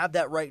team doesn't have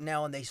that right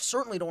now, and they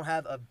certainly don't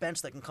have a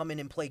bench that can come in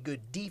and play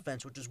good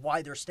defense, which is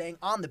why they're staying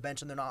on the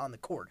bench and they're not on the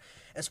court.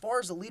 As far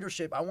as the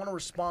leadership, I want to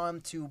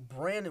respond to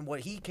Brandon,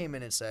 what he came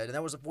in and said, and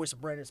that was the voice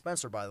of Brandon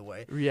Spencer, by the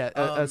way. Yeah,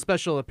 a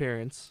special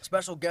appearance.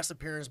 Special guest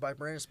appearance by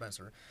Brandon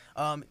Spencer.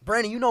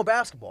 Brandon, you know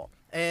basketball,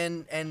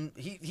 and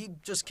he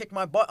just kicked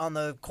my butt on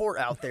the court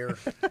out there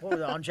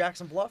on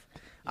Jackson Bluff.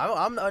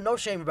 I'm no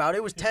shame about it.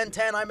 It was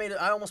 10-10.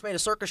 I almost made a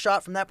circus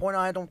shot from that point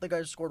on. I don't think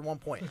I scored 1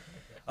 point.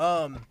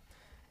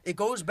 It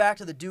goes back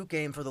to the Duke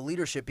game for the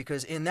leadership,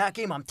 because in that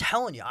game, I'm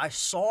telling you, I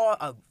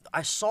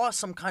saw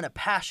some kind of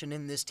passion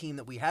in this team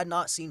that we had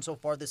not seen so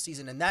far this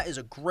season, and that is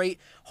a great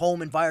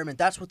home environment.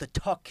 That's what the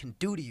Tuck can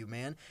do to you,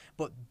 man.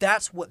 But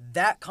that's what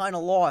that kind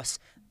of loss,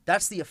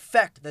 that's the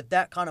effect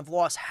that kind of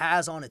loss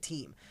has on a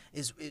team.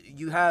 Is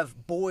you have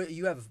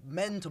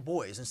men to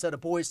boys instead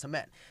of boys to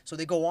men. So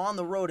they go on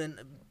the road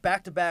and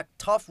back-to-back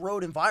tough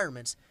road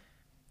environments.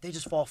 They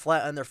just fall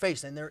flat on their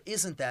face, and there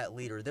isn't that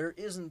leader. There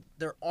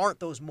aren't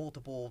those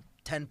multiple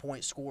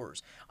 10-point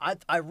scorers.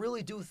 I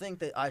really do think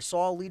that I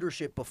saw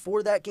leadership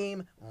before that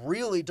game,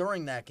 really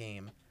during that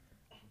game,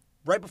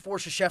 right before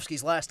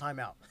Krzyzewski's last time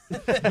out.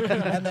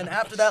 And then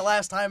after that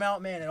last time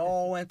out, man, it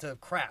all went to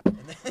crap.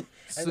 And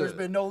there's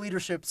been no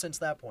leadership since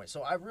that point.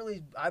 So I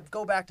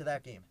go back to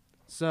that game.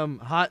 Some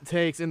hot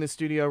takes in the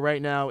studio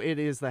right now. It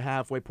is the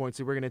halfway point,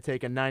 so we're going to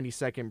take a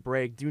 90-second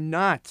break. Do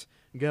not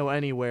go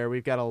anywhere.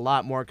 We've got a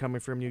lot more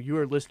coming from you. You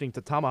are listening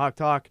to Tomahawk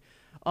Talk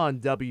on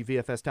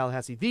WVFS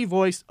Tallahassee, the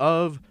voice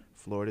of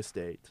Florida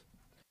State.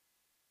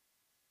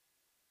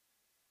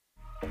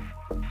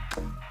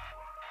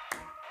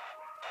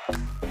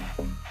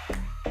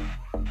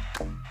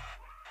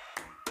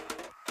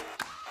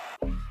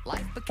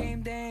 Life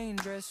became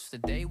dangerous the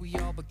day we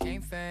all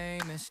became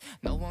famous.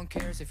 No one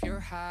cares if you're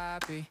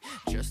happy,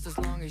 just as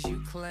long as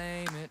you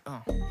claim it.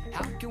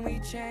 How can we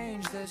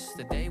change this?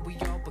 The day we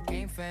all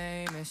became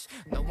famous.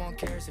 No one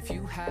cares if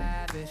you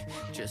have it,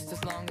 just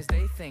as long as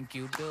they think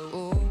you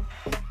do.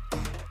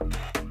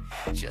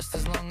 Just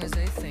as long as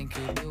they think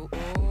you do.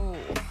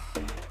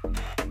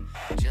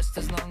 Just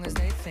as long as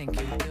they think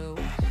you do.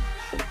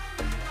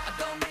 I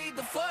don't need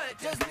the foot,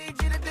 just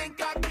need you to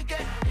think I can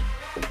get.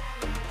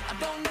 I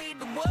don't need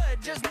the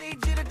wood, just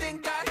need you to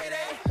think I hit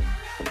it.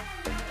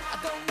 I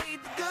don't need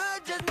the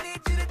good, just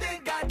need you to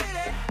think I did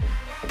it.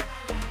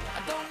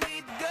 I don't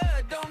need the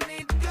good, don't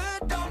need the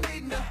good, don't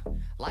need no.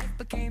 Life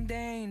became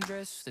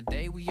dangerous the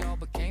day we all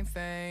became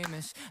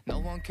famous. No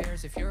one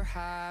cares if you're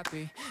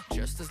happy,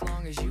 just as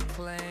long as you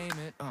claim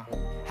it.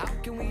 How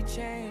can we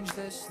change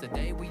this? The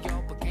day we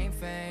all became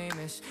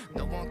famous.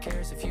 No one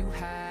cares if you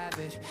have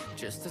it,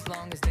 just as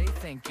long as they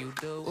think you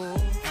do.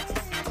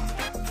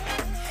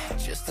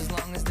 Just as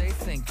long as they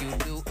think you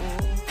do.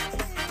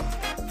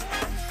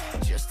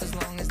 Just as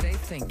long as they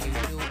think you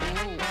do.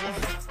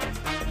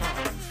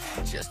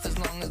 Just as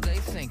long as they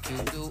think you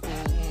do.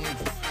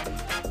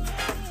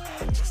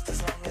 Just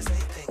as long as they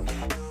think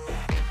you do.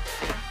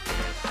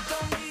 I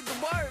don't need the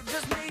word,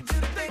 just need you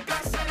to think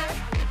I said it.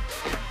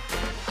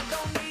 I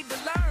don't need to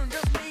learn,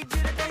 just need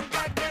you to think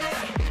I get it.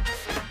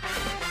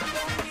 I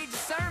don't need your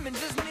sermon,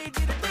 just need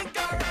you to think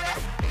I read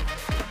it.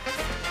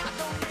 I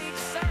don't need your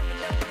sermon,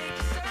 don't need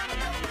your sermon,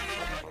 don't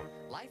need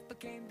it. Life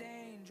became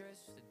dangerous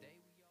the day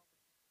we all.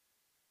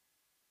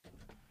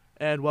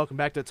 And welcome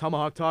back to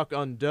Tomahawk Talk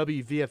on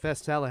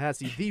WVFS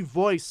Tallahassee, the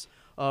voice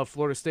of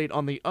Florida State.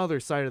 On the other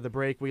side of the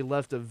break, we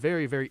left a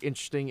very, very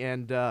interesting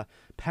and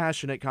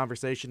passionate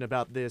conversation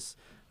about this,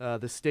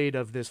 the state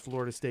of this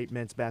Florida State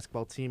men's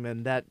basketball team,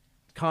 and that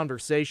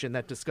conversation,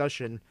 that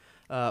discussion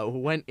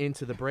went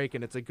into the break,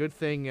 and it's a good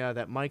thing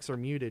that mics are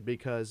muted,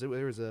 because there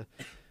was a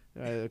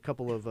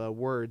couple of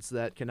words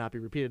that cannot be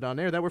repeated on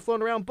air that were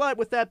flown around. But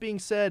with that being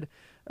said,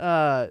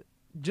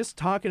 just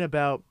talking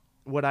about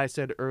what I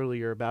said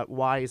earlier about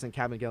why isn't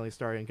Cabangeli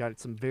starting, got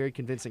some very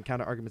convincing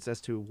counter arguments as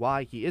to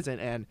why he isn't,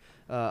 and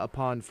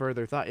upon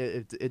further thought,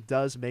 it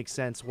does make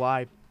sense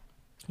why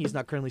he's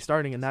not currently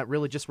starting, and that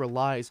really just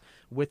relies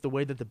with the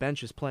way that the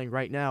bench is playing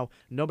right now.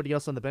 Nobody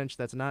else on the bench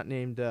that's not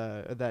named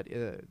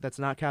that's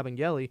not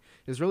Cabangeli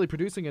is really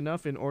producing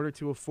enough in order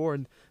to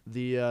afford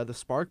the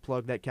spark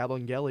plug that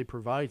Cabangeli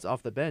provides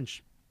off the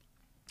bench.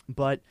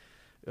 But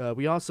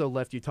we also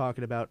left you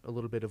talking about a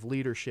little bit of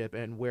leadership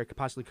and where it could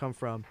possibly come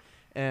from.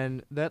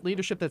 And that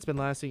leadership that's been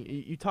lasting,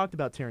 you talked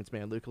about Terrence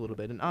Mann, Luke, a little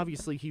bit. And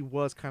obviously he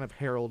was kind of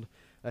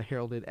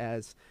heralded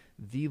as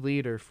the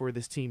leader for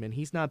this team. And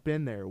he's not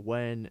been there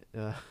when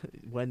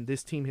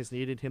this team has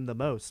needed him the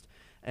most.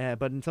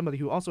 But somebody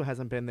who also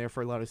hasn't been there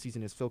for a lot of the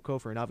season is Phil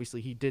Kofer. And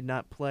obviously he did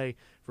not play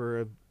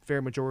for a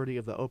fair majority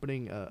of the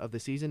opening of the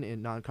season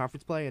in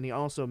non-conference play. And he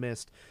also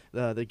missed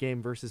the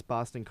game versus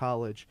Boston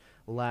College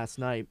last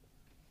night.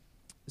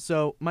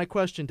 So my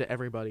question to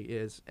everybody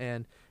is,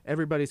 and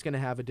everybody's going to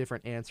have a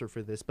different answer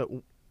for this, but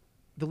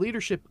the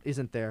leadership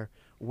isn't there.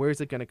 Where's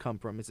it going to come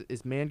from?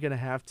 Is Mann going to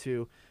have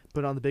to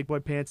put on the big boy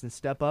pants and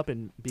step up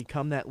and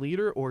become that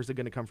leader, or is it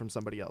going to come from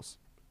somebody else?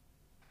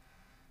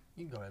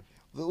 You can go ahead.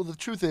 The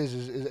truth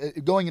is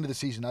going into the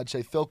season, I'd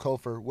say Phil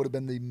Kofer would have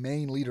been the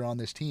main leader on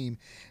this team,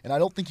 and I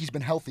don't think he's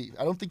been healthy.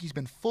 I don't think he's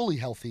been fully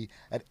healthy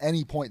at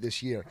any point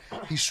this year.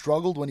 He's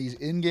struggled when he's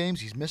in games.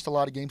 He's missed a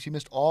lot of games. He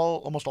missed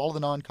almost all of the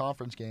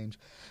non-conference games.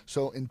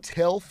 So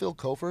until Phil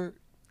Kofer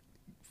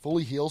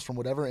fully heals from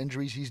whatever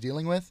injuries he's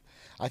dealing with,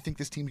 I think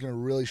this team's going to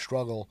really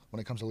struggle when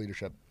it comes to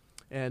leadership.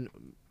 And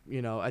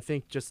I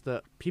think just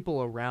the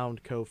people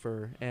around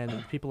Kofer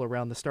and people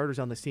around the starters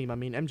on this team. I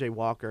mean, MJ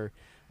Walker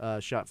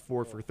shot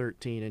 4 for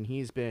 13, and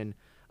he's been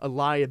a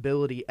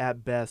liability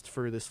at best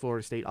for this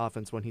Florida State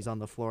offense when he's on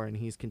the floor, and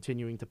he's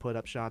continuing to put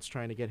up shots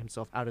trying to get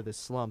himself out of this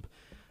slump.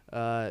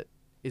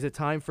 Is it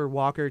time for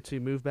Walker to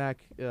move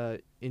back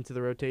into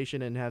the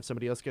rotation and have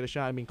somebody else get a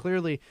shot? I mean,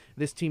 clearly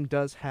this team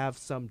does have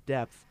some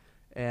depth,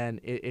 and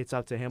it's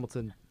up to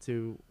Hamilton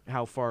to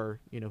how far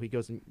he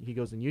goes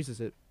and uses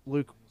it.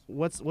 Luke,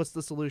 what's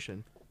the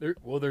solution?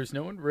 There's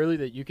no one really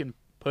that you can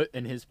put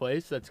in his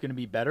place that's going to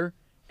be better,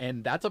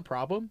 and that's a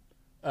problem.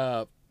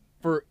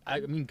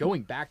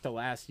 Going back to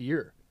last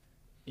year,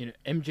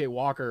 MJ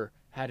Walker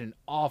had an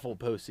awful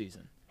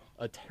postseason,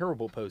 a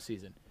terrible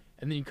postseason,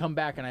 and then you come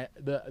back and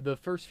the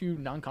first few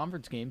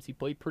non-conference games he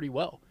played pretty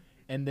well,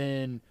 and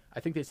then I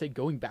think they said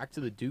going back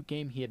to the Duke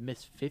game he had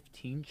missed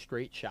 15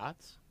 straight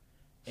shots,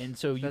 and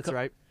so that's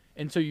right.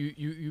 And so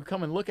you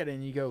come and look at it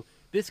and you go,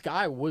 this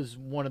guy was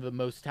one of the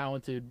most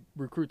talented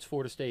recruits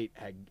Florida State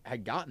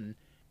had gotten,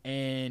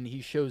 and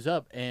he shows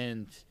up,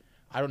 and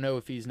I don't know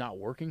if he's not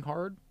working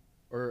hard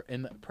or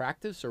in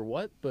practice or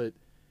what, but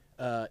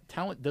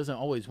talent doesn't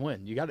always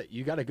win. You got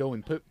to go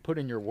and put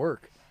in your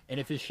work, and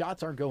if his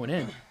shots aren't going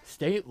in,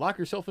 lock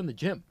yourself in the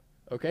gym.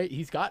 Okay,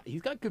 he's got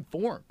good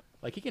form,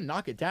 like he can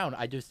knock it down.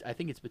 I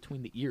think it's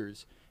between the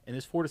ears, and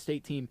this Florida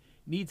State team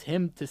needs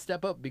him to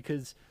step up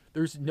because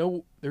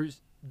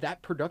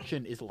that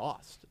production is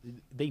lost.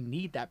 They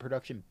need that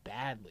production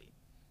badly.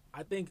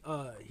 I think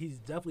he's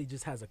definitely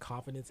just has a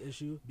confidence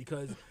issue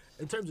because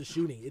in terms of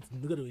shooting, it's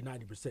literally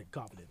 90%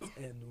 confidence,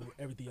 and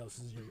everything else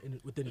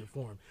is within your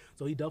form.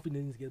 So he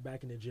definitely needs to get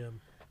back in the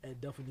gym and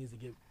definitely needs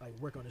to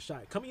work on the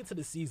shot. Coming into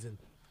the season,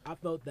 I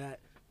felt that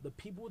the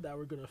people that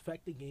were going to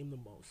affect the game the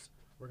most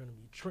were going to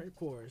be Trent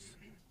Forrest,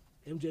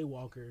 MJ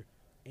Walker,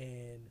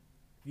 and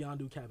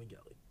Mfiondu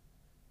Kabengele.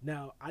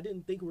 Now, I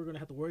didn't think we were going to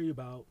have to worry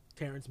about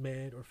Terrence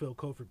Mann or Phil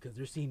Kofer because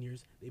they're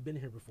seniors. They've been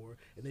here before,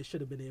 and they should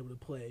have been able to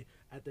play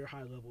at their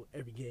high level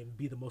every game and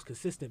be the most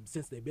consistent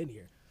since they've been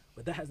here.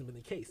 But that hasn't been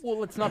the case. Well,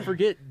 let's not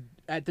forget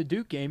at the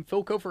Duke game,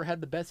 Phil Kofer had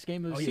the best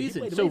game of the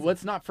season. So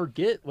let's not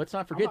forget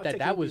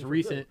that was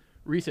recent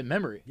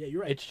memory. Yeah,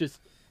 you're right. It's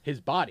just his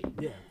body.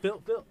 Yeah,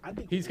 Phil, I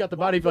think he's got the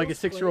body of like a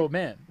 6-year-old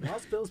man.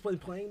 Whilst Phil's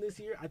playing this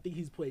year, I think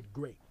he's played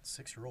great.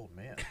 6-year-old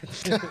man.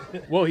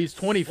 Well, he's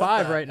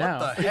 25 right now.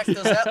 What the heck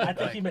does that look I think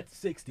like? he meant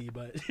 60,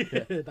 but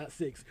not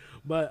 6.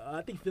 But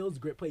I think Phil's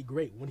played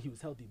great when he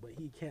was healthy, but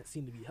he can't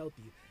seem to be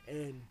healthy.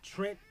 And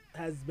Trent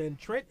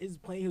is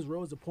playing his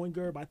role as a point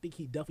guard, but I think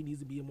he definitely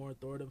needs to be more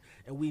authoritative,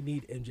 and we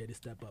need MJ to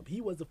step up.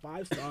 He was a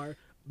 5-star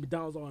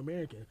McDonald's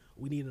All-American.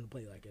 We need him to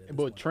play like it.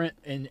 But Trent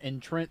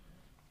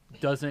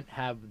doesn't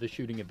have the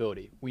shooting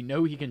ability. We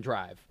know he can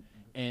drive,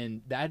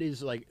 and that is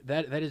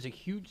that is a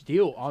huge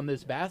deal on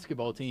this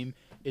basketball team,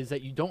 is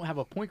that you don't have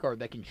a point guard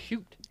that can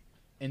shoot.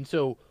 And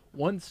so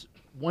once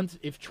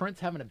if Trent's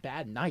having a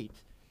bad night,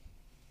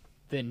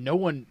 then no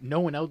one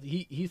else,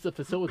 he's the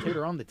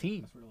facilitator on the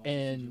team.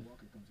 And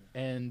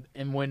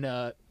when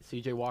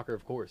CJ Walker,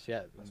 of course,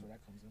 yeah,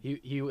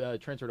 he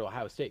transferred to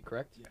Ohio State,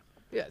 correct?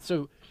 Yeah.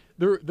 So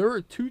there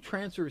are two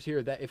transfers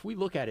here that, if we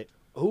look at it,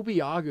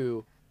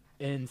 Obiagu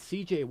and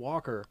C.J.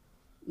 Walker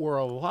were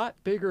a lot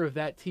bigger of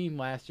that team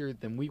last year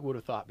than we would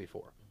have thought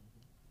before.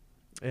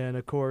 And,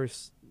 of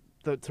course,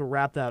 to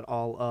wrap that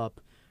all up,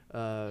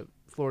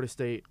 Florida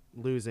State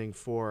losing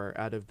 4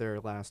 out of their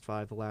last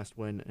 5, the last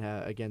win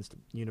against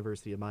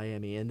University of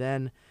Miami. And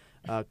then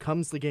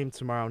comes the game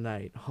tomorrow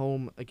night,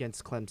 home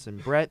against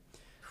Clemson. Brett,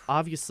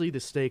 obviously the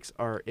stakes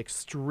are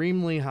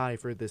extremely high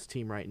for this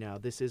team right now.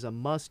 This is a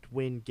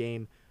must-win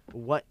game.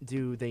 What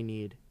do they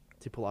need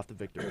to pull off the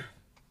victory?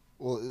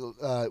 Well,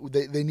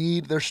 they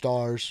need their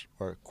stars,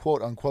 or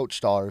quote unquote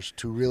stars,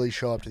 to really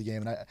show up to the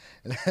game.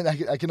 And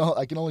I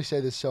can only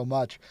say this so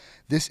much.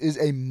 This is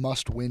a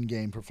must-win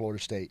game for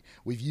Florida State.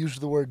 We've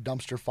used the word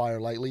dumpster fire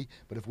lightly,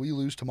 but if we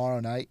lose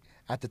tomorrow night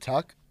at the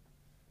Tuck,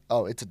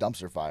 oh, it's a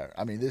dumpster fire.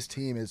 I mean, this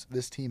team is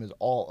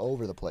all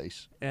over the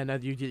place.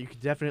 And you can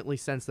definitely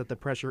sense that the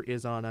pressure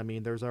is on. I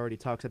mean, there's already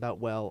talks about,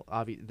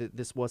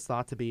 this was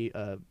thought to be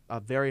a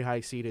very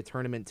high-seeded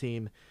tournament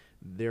team.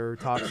 There are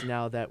talks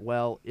now that,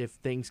 well, if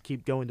things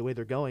keep going the way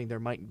they're going,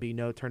 there might be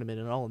no tournament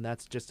at all, and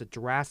that's just a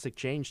drastic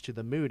change to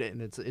the mood.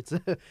 And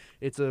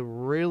it's a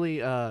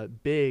really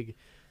big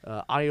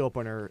eye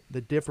opener,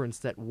 the difference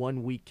that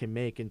 1 week can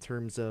make in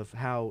terms of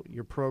how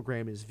your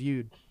program is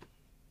viewed.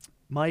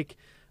 Mike,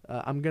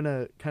 I'm going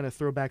to kind of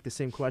throw back the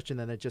same question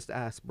that I just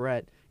asked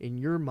Brett. In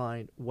your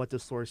mind, what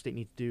does Florida State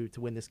need to do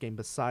to win this game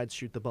besides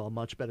shoot the ball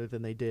much better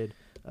than they did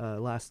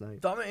last night?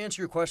 So I'm going to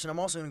answer your question. I'm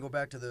also going to go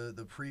back to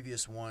the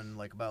previous one,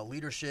 like about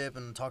leadership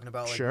and talking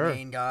about like Sure.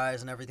 main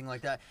guys and everything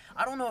like that.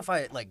 I don't know if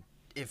I like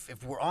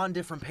if we're on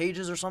different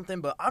pages or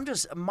something, but I'm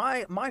just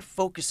my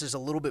focus is a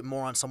little bit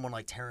more on someone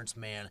like Terrence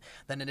Mann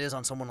than it is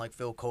on someone like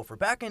Phil Kofer.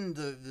 Back in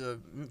the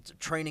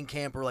training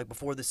camp or like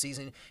before the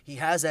season, he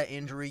has that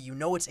injury. You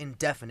know it's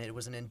indefinite. It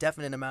was an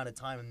indefinite amount of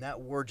time, and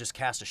that word just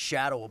cast a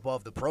shadow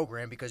above the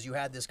program because you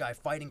had this guy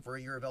fighting for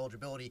a year of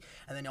eligibility,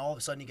 and then all of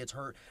a sudden he gets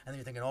hurt, and then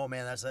you're thinking, oh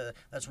man,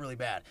 that's really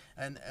bad.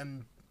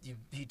 And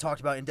he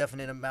talked about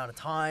indefinite amount of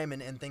time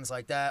and things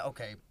like that.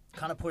 Okay.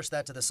 Kind of push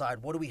that to the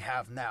side. What do we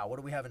have now? What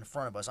do we have in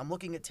front of us? I'm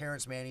looking at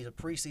Terrence Mann. He's a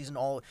preseason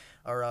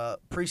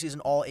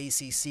all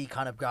ACC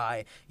kind of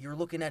guy. You're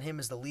looking at him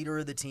as the leader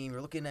of the team.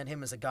 You're looking at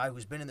him as a guy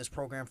who's been in this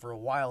program for a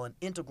while, an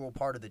integral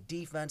part of the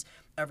defense,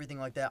 everything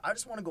like that. I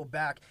just want to go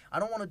back. I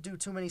don't want to do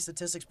too many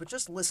statistics, but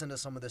just listen to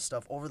some of this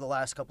stuff over the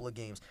last couple of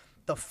games.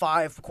 The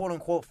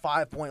quote-unquote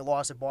 5-point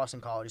loss at Boston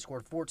College. He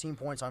scored 14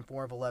 points on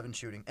 4 of 11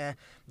 shooting.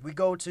 We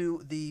go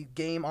to the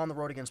game on the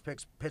road against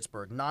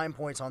Pittsburgh. 9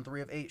 points on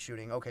 3 of 8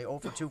 shooting. Okay, 0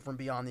 for 2 from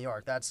beyond the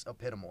arc. That's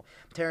epitomal.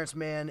 Terrence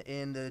Mann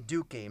in the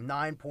Duke game.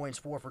 9 points,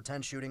 4 for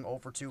 10 shooting, 0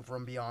 for 2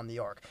 from beyond the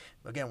arc.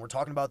 Again, we're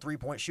talking about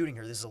 3-point shooting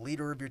here. This is a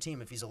leader of your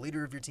team. If he's a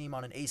leader of your team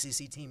on an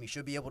ACC team, he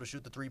should be able to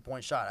shoot the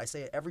 3-point shot. I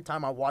say it every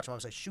time I watch him. I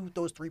say, shoot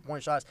those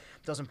 3-point shots.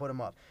 Doesn't put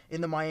him up. In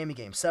the Miami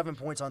game, 7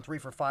 points on 3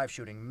 for 5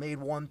 shooting. Made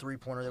 1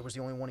 3-pointer. That was the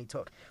only one he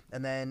took.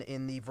 And then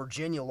in the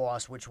Virginia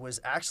loss, which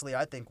was actually,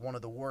 I think, one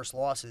of the worst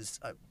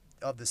losses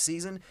of the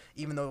season,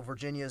 even though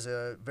Virginia is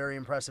a very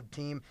impressive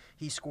team,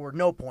 he scored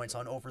no points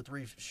on 0 for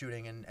 3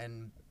 shooting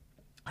and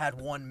had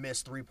 1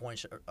 missed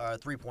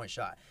 3-point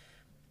shot.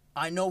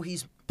 I know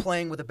he's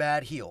playing with a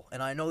bad heel,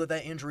 and I know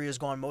that injury has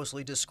gone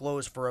mostly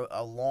disclosed for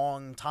a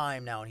long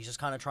time now, and he's just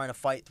kind of trying to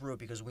fight through it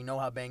because we know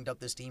how banged up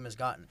this team has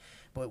gotten.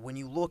 But when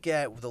you look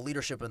at the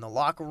leadership in the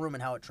locker room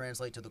and how it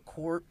translates to the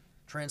court,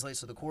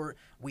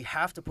 we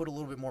have to put a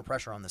little bit more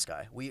pressure on this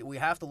guy. We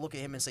have to look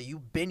at him and say,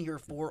 you've been here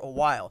for a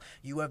while.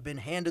 You have been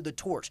handed the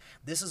torch.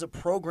 This is a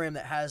program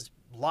that has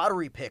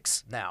lottery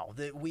picks now.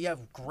 We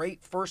have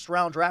great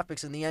first-round draft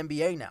picks in the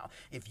NBA now.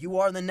 If you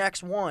are the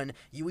next one,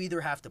 you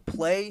either have to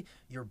play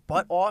your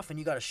butt off and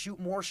you got to shoot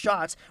more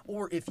shots,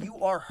 or if you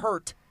are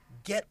hurt,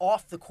 get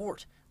off the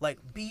court.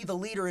 Like, be the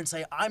leader and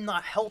say, I'm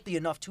not healthy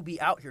enough to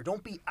be out here.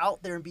 Don't be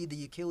out there and be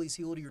the Achilles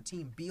heel to your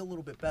team. Be a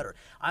little bit better.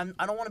 I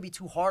don't want to be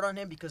too hard on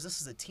him because this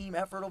is a team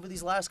effort over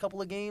these last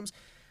couple of games,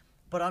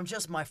 but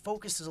my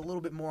focus is a little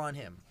bit more on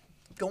him.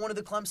 Going to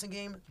the Clemson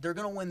game, they're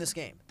going to win this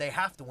game. They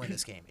have to win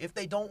this game. If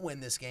they don't win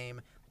this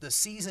game, the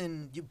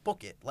season, you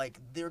book it. Like,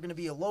 they're going to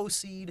be a low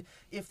seed.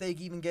 If they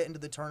even get into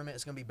the tournament,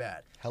 it's going to be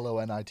bad.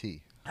 Hello,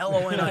 NIT.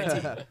 Hello,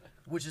 NIT.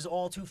 Which is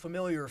all too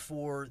familiar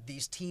for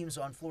these teams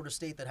on Florida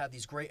State that have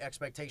these great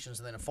expectations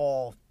and then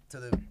fall to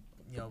the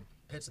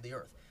pits of the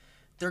earth.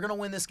 They're going to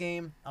win this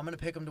game. I'm going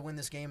to pick them to win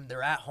this game.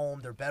 They're at home.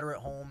 They're better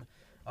at home.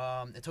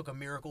 It took a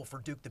miracle for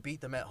Duke to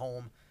beat them at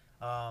home.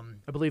 I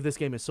believe this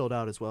game is sold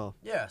out as well.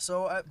 Yeah,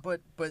 so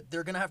but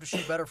they're going to have to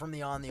shoot better from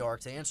beyond the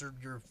arc. To answer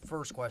your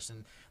first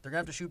question, they're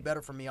going to have to shoot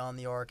better from beyond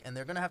the arc, and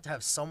they're going to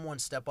have someone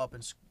step up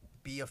and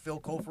be a Phil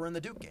Kofer in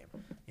the Duke game.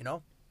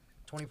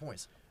 20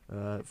 points.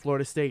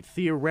 Florida State,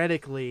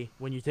 theoretically,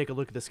 when you take a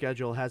look at the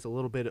schedule, has a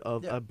little bit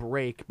of a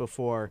break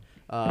before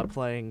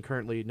playing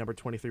currently number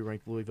 23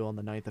 ranked Louisville on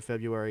the 9th of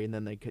February, and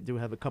then they do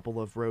have a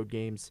couple of road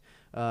games,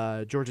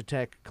 Georgia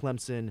Tech,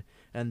 Clemson,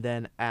 and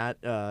then at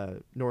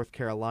North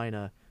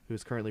Carolina,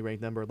 who's currently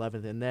ranked number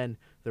 11th, and then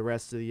the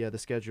rest of the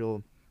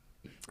schedule,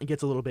 it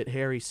gets a little bit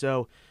hairy.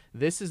 So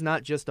this is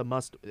not just a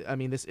must. I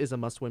mean, this is a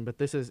must win, but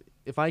this is,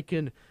 if I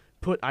can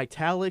put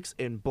italics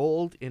and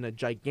bold in a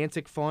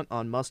gigantic font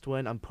on must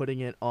win, I'm putting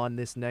it on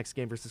this next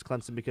game versus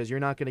Clemson, because you're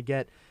not going to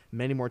get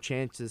many more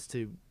chances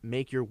to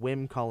make your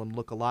win column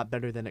look a lot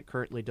better than it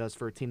currently does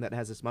for a team that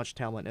has as much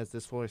talent as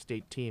this Florida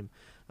State team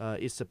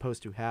is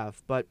supposed to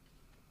have. But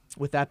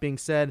with that being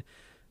said,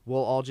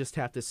 we'll all just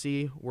have to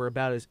see. We're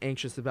about as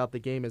anxious about the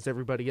game as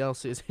everybody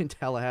else is in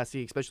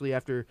Tallahassee, especially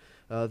after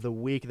the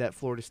week that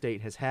Florida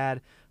State has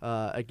had.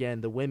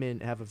 Again, the women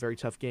have a very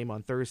tough game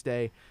on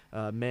Thursday.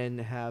 Men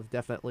have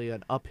definitely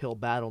an uphill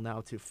battle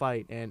now to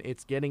fight, and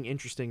it's getting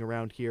interesting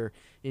around here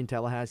in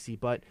Tallahassee.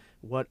 But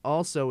what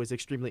also is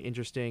extremely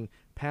interesting,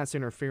 pass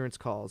interference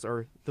calls,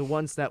 or the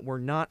ones that were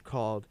not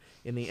called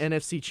in the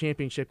NFC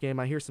Championship game.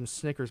 I hear some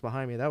snickers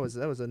behind me. That was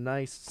a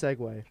nice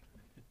segue.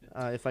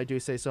 If I do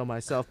say so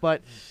myself.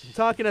 But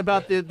talking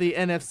about the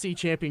NFC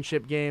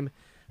Championship game,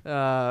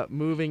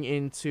 moving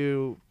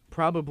into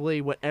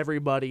probably what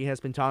everybody has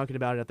been talking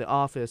about at the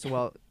office.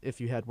 Well, if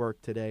you had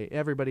work today,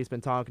 everybody's been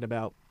talking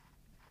about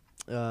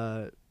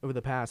over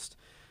the past,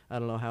 I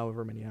don't know,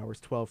 however many hours,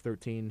 12,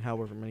 13,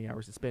 however many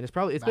hours it's been.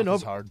 It's been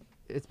over. Hard.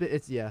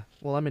 Yeah.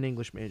 Well, I'm an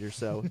English major,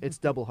 so it's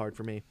double hard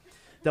for me.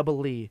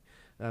 Double E.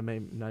 I may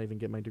not even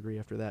get my degree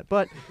after that.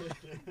 But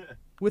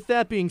with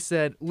that being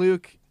said,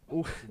 Luke,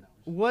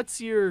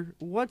 what's your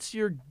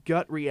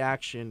gut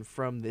reaction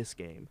from this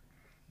game?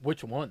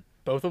 Which one?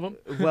 Both of them?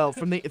 Well,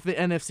 from the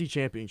NFC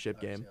Championship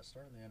game. Yeah,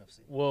 start in the NFC.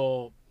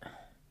 Well,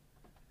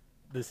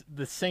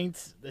 the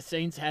Saints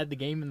had the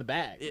game in the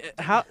bag.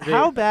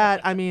 How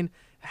bad? I mean,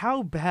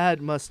 how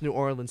bad must New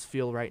Orleans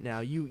feel right now?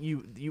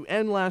 You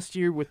end last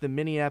year with the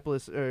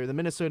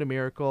Minnesota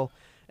Miracle,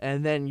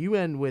 and then you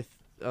end with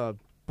a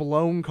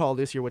blown call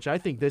this year, which I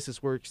think this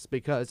is worse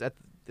because at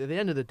the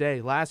end of the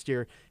day, last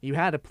year you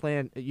had a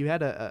plan, you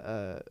had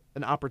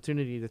an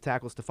opportunity to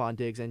tackle Stephon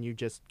Diggs, and you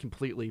just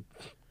completely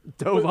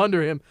dove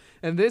under him.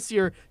 And this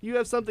year you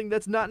have something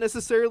that's not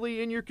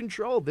necessarily in your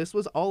control. This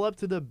was all up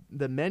to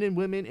the men and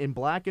women in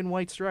black and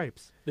white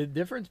stripes. The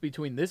difference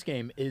between this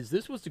game is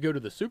this was to go to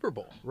the Super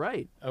Bowl.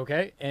 Right.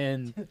 Okay?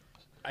 And,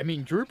 I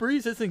mean, Drew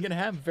Brees isn't going to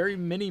have very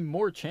many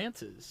more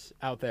chances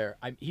out there.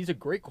 He's a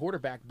great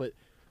quarterback, but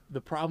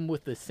the problem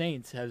with the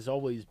Saints has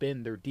always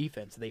been their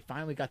defense. They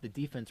finally got the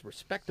defense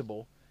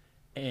respectable,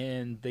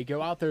 and they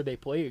go out there, they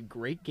play a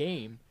great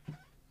game,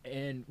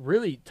 and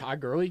really, Todd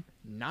Gurley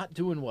not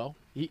doing well.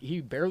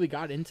 He barely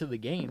got into the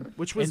game,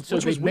 Which was they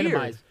weird.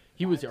 minimized.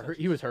 He was hurt.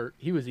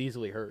 He was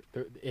easily hurt.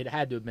 It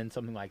had to have been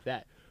something like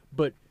that.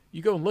 But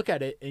you go and look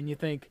at it, and you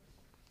think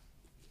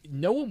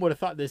no one would have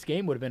thought this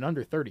game would have been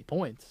under 30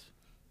 points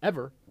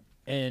ever,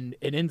 and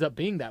it ends up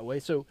being that way.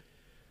 So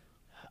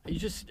you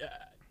just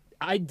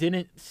I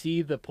didn't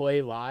see the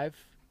play live,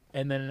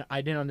 and then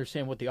I didn't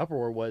understand what the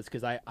uproar was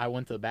because I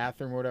went to the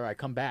bathroom or whatever. I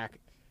come back.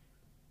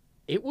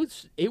 It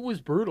was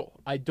brutal.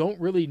 I don't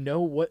really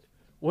know what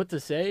to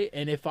say,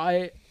 and if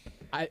that's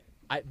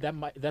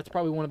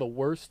probably one of the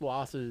worst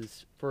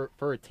losses for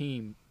a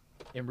team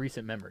in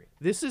recent memory.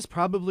 This is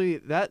probably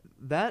that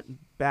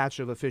batch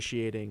of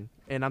officiating,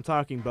 and I'm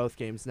talking both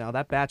games now.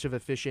 That batch of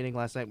officiating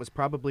last night was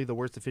probably the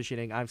worst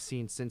officiating I've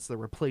seen since the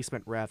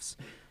replacement refs,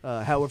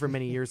 however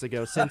many years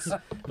ago. Since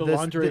the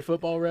lingerie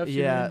football refs.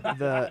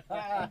 Yeah,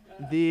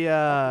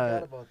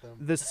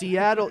 the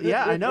Seattle.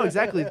 Yeah, I know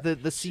exactly.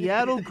 The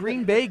Seattle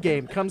Green Bay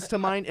game comes to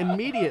mind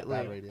immediately.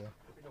 Bad radio.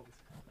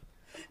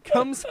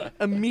 Comes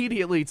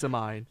immediately to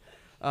mind.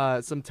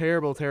 Some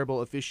terrible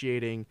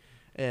officiating.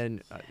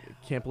 And I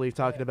can't believe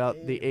talking about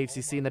the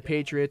AFC and the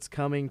Patriots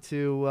coming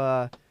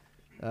to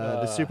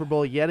the Super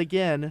Bowl yet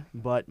again.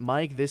 But,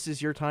 Mike, this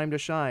is your time to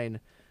shine.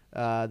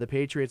 The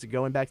Patriots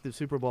going back to the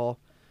Super Bowl.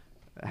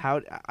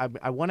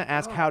 I want to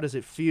ask how does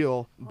it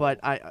feel, but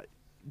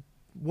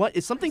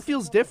something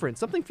feels different.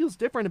 Something feels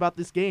different about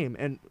this game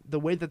and the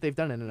way that they've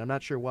done it, and I'm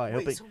not sure why.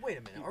 Wait a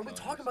minute. Are we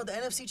talking about the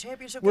NFC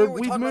Championship game or are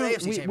we talking about the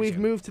AFC Championship? We've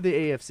moved to the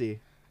AFC.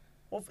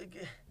 Well,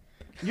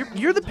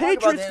 You're the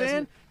Patriots the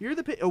fan. You're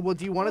the well.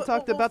 Do you want to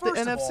talk about the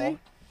first of NFC? all,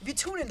 if you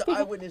tune into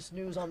Eyewitness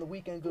News on the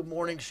Weekend Good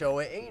Morning Show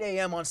at 8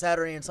 a.m. on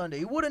Saturday and Sunday,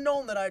 you would have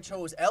known that I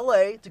chose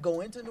L.A. to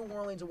go into New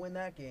Orleans and win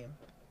that game.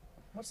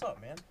 What's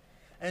up, man?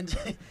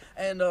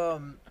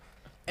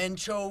 And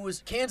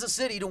chose Kansas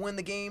City to win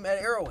the game at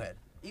Arrowhead,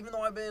 even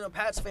though I've been a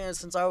Pats fan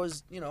since I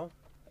was, a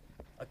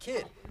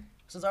kid.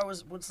 Since I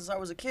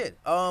was a kid.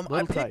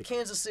 I picked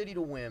Kansas City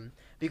to win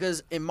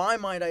because in my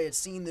mind I had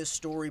seen this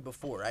story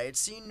before. I had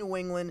seen New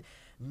England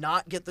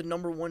not get the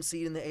number 1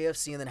 seed in the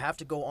AFC and then have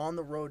to go on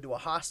the road to a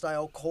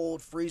hostile,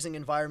 cold, freezing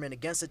environment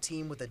against a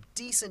team with a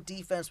decent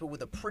defense but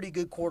with a pretty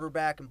good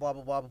quarterback and blah,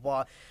 blah, blah,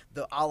 blah,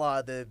 blah. A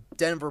la the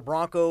Denver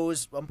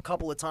Broncos a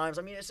couple of times.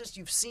 I mean, it's just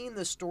you've seen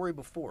this story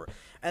before.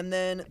 And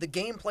then the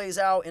game plays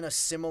out in a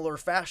similar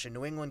fashion.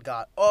 New England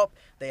got up.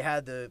 They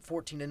had the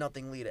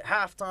 14-0 lead at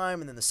halftime,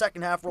 and then the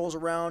second half rolls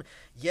around.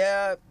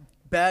 Yeah,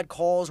 bad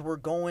calls were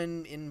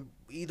going in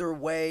either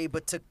way,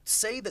 but to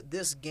say that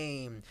this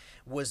game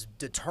was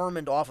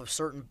determined off of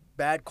certain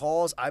bad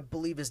calls, I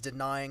believe is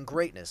denying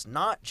greatness.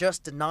 Not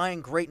just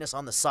denying greatness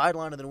on the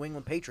sideline of the New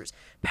England Patriots.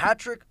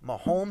 Patrick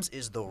Mahomes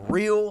is the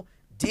real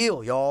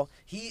deal, y'all.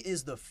 He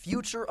is the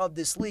future of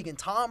this league. And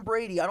Tom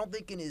Brady, I don't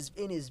think in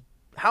his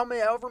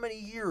however many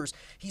years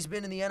he's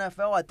been in the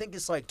NFL. I think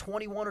it's like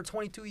 21 or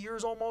 22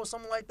 years almost,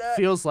 something like that.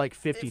 Feels like It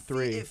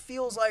 53.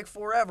 feels like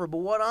forever. But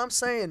what I'm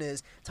saying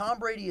is Tom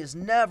Brady has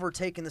never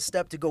taken the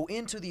step to go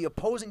into the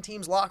opposing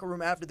team's locker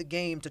room after the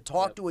game to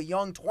talk to a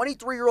young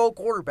 23-year-old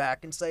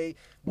quarterback and say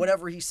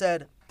whatever he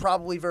said,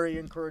 probably very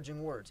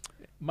encouraging words.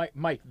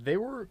 Mike, they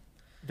were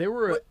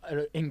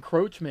an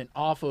encroachment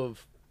off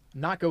of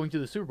not going to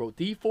the Super Bowl.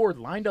 D Ford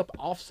lined up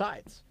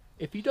offsides.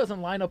 If he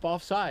doesn't line up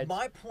offsides,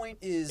 My point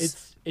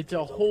is, it's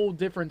a whole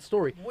different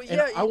story. Well, And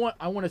yeah, I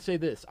want to say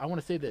this.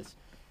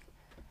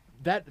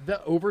 That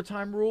the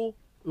overtime rule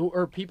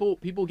or people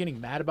getting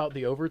mad about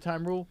the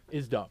overtime rule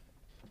is dumb.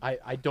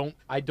 I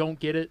don't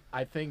get it.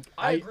 I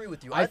agree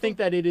with you. I think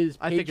that it is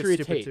I think it's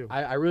Patriots stupid hate. too.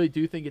 I really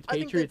do think it's I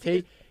think Patriots that-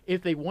 hate.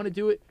 If they want to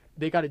do it,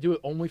 they got to do it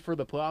only for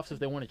the playoffs if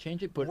they want to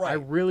change it. But I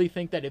Right. really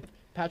think that if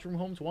Patrick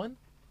Mahomes won,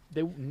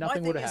 nothing my would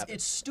thing have is, happened.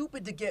 it's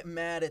stupid to get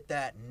mad at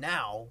that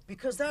now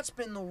because that's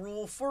been the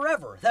rule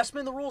forever. That's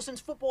been the rule since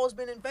football has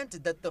been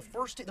invented. That the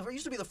first team, there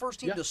used to be the first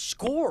team Yeah. to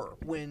score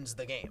wins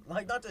the game.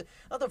 Like not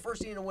the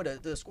first team to win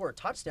to score a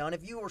touchdown.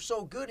 If you were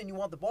so good and you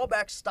want the ball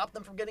back, stop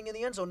them from getting in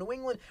the end zone. New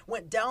England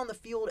went down the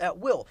field at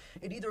will.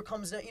 It either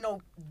comes down,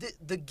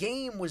 the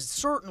game was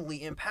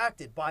certainly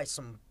impacted by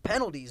some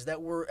penalties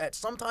that were at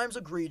sometimes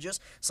egregious,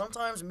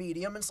 sometimes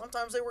medium, and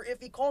sometimes they were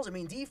iffy calls. I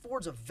mean, D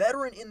Ford's a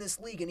veteran in this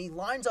league, and he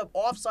lines up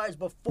offsides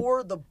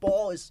before the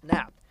ball is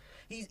snapped.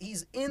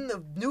 He's in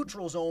the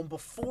neutral zone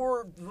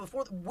before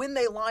when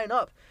they line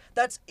up.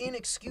 That's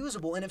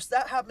inexcusable. And if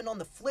that happened on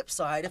the flip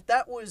side, if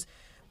that was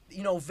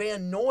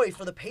Van Noy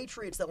for the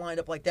Patriots that lined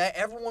up like that,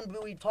 everyone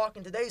would be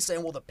talking today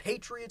saying, well, the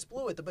Patriots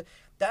blew it. But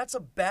that's a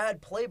bad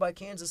play by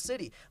Kansas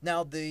City.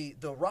 Now, the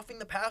roughing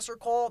the passer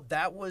call,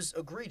 that was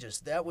egregious.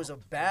 That was a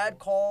bad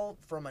call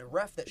from a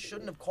ref that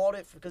shouldn't have called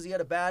it because he had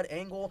a bad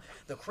angle.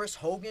 The Chris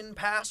Hogan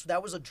pass,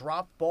 that was a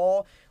dropped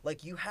ball.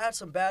 Like, you had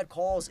some bad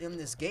calls in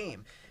this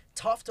game.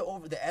 Tough to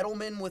over the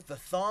Edelman with the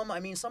thumb.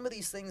 I mean, some of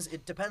these things,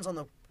 it depends on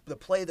the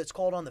play that's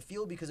called on the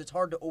field because it's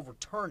hard to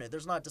overturn it.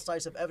 There's not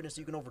decisive evidence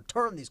you can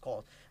overturn these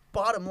calls.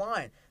 Bottom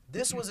line,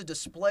 this was a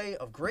display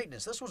of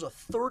greatness. This was a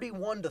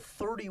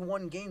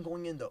 31-31 game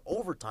going into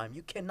overtime.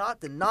 You cannot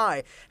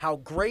deny how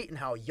great and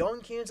how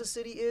young Kansas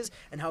City is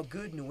and how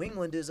good New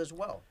England is as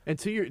well. And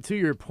to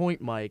your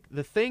point, Mike,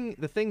 the thing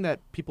that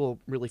people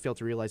really fail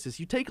to realize is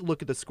you take a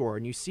look at the score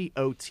and you see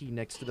OT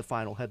next to the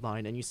final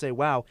headline and you say,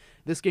 wow,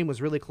 this game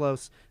was really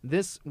close.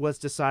 This was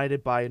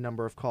decided by a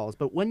number of calls.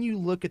 But when you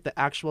look at the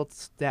actual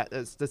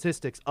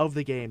statistics of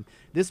the game,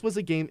 this was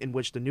a game in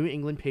which the New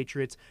England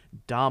Patriots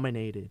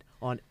dominated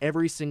on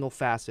every single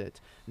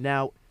facet.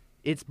 Now,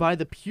 it's by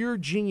the pure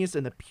genius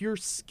and the pure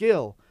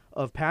skill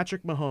of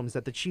Patrick Mahomes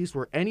that the Chiefs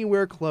were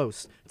anywhere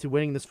close to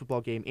winning this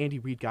football game. Andy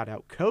Reid got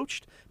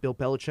out-coached. Bill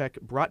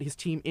Belichick brought his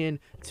team in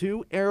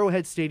to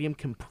Arrowhead Stadium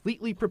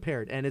completely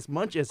prepared. And as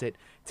much as it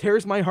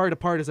tears my heart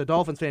apart as a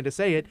Dolphins fan to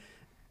say it,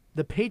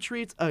 the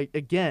Patriots,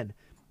 again,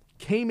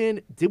 came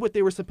in, did what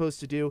they were supposed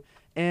to do,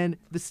 and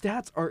the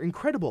stats are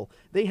incredible.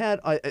 They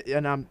had,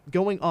 and I'm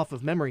going off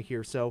of memory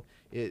here, so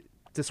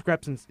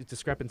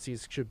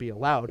discrepancies should be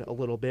allowed a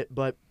little bit,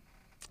 but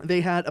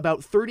they had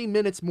about 30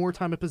 minutes more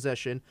time of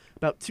possession,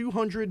 about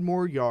 200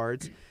 more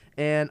yards,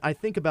 and I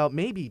think about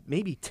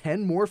maybe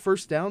 10 more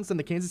first downs than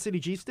the Kansas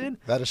City Chiefs did.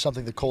 That is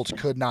something the Colts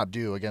could not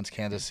do against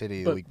Kansas City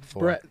the But week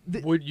before.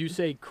 Brett, would you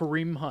say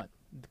Kareem Hunt?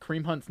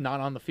 Kareem Hunt's not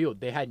on the field.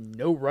 They had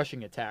no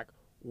rushing attack.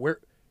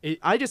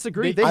 I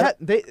disagree.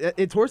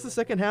 Towards the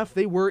second half,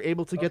 they were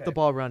able to get the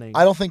ball running.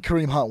 I don't think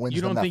Kareem Hunt wins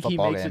You them don't that think he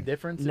football makes game. a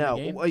difference No.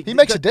 in the game? He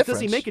makes a Does he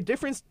difference. make a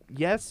difference?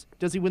 Yes.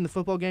 Does he win the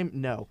football game?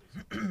 No.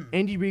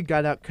 Andy Reid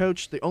got out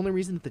coached. The only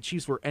reason that the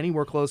Chiefs were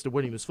anywhere close to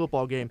winning this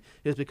football game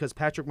is because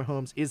Patrick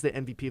Mahomes is the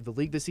MVP of the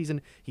league this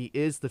season. He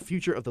is the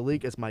future of the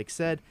league, as Mike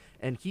said,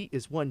 and he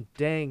is one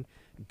dang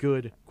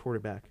good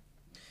quarterback.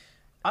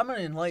 I'm going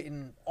to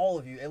enlighten all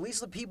of you, at least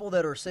the people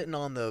that are sitting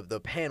on the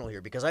panel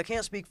here, because I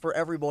can't speak for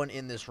everyone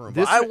in this room.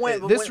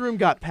 This room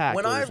got packed.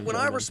 When ladies and I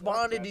gentlemen.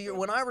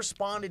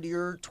 responded to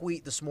your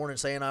tweet this morning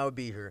saying I would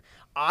be here,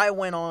 I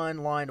went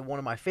online to one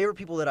of my favorite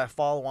people that I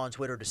follow on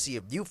Twitter to see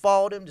if you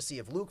followed him, to see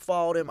if Luke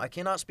followed him. I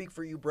cannot speak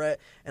for you,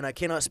 Brett, and I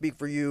cannot speak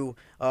for you.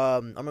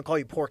 I'm going to call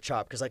you Pork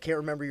Chop because I can't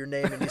remember your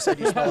name, and you said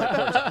you smell like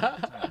pork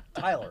chop.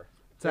 Tyler.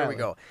 There we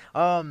go.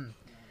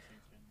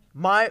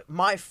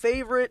 My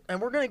favorite,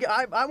 and we're gonna get.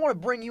 I want to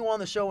bring you on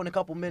the show in a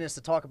couple minutes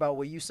to talk about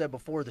what you said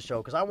before the show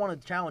because I want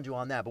to challenge you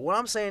on that. But what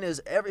I'm saying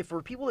is,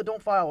 for people that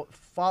don't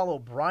follow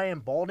Brian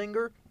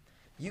Baldinger,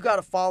 you got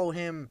to follow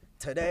him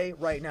today,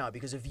 right now,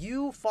 because if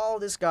you follow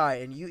this guy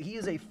and he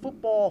is a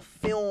football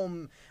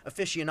film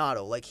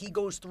aficionado, like he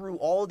goes through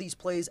all of these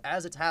plays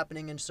as it's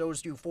happening and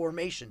shows you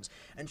formations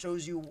and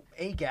shows you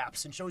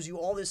A-gaps and shows you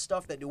all this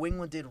stuff that New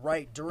England did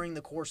right during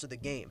the course of the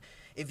game.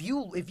 If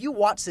you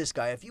watch this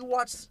guy, if you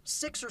watch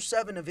 6 or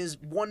 7 of his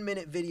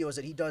 1-minute videos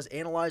that he does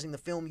analyzing the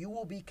film, you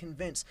will be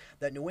convinced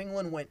that New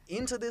England went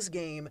into this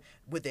game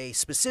with a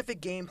specific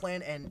game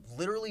plan and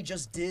literally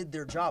just did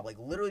their job. Like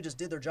literally just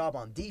did their job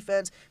on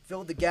defense,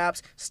 filled the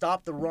gaps,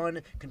 stopped the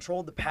run,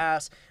 controlled the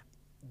pass.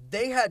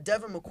 they had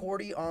Devin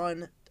McCourty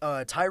on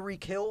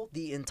Tyreek Hill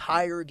the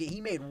entire game.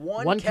 He made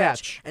one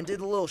catch and did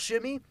a little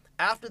shimmy.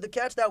 After the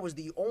catch, that was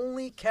the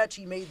only catch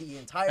he made the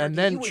entire And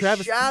game. then He was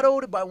Travis-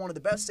 shadowed by one of the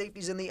best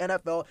safeties in the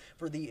NFL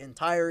for the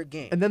entire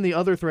game. And then the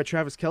other threat,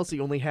 Travis Kelce,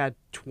 only had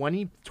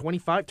 20,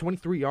 25,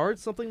 23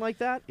 yards, something like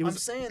that. It I'm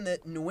was saying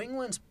that New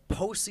England's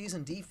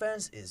postseason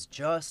defense is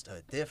just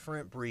a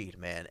different breed,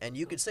 man. And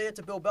you could say it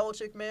to Bill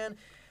Belichick, man.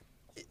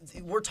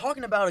 We're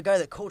talking about a guy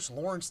that coached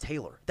Lawrence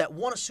Taylor, that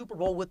won a Super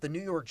Bowl with the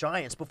New York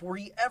Giants before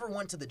he ever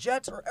went to the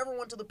Jets or ever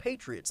went to the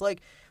Patriots. Like,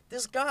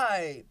 this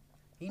guy,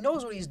 he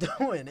knows what he's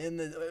doing in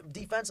the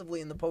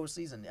defensively in the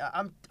postseason.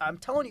 I'm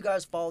telling you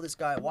guys, follow this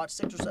guy. Watch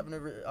 6 or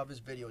 7 of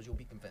his videos. You'll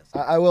be convinced.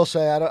 I will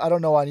say, I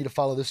don't know why I need to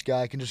follow this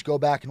guy. I can just go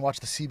back and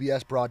watch the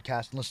CBS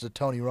broadcast and listen to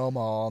Tony Romo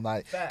all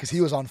night because he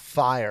was on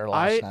fire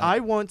last night. I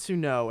want to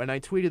know, and I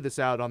tweeted this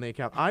out on the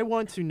account. I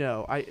want to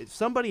know.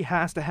 Somebody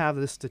has to have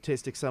this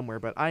statistic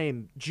somewhere, but I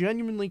am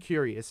genuinely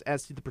curious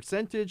as to the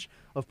percentage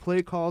of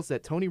play calls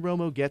that Tony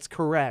Romo gets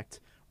correct,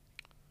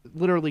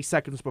 literally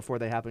seconds before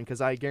they happen.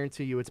 Because I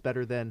guarantee you, it's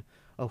better than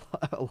a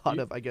lot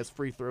of, I guess,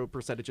 free throw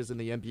percentages in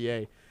the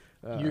NBA.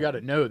 You got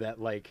to know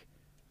that, like,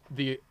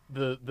 the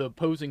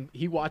opposing,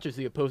 he watches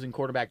the opposing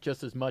quarterback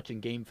just as much in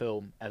game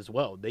film as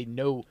well. They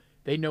know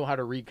how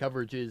to read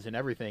coverages and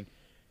everything.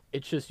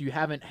 It's just you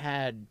haven't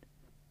had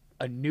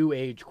a new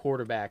age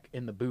quarterback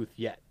in the booth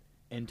yet.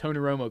 And Tony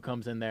Romo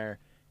comes in there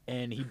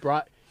and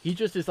he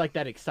just is like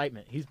that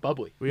excitement. He's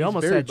bubbly. We He's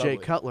almost very had Jay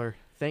bubbly. Cutler.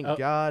 Thank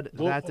God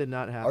well, that did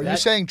not happen. Are you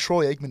saying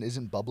Troy Aikman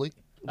isn't bubbly?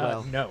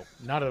 Well, No,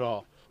 not at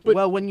all. But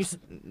well, when you,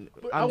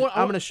 I'm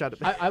going to shut it.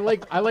 I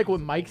like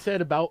what Mike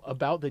said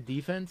about the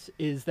defense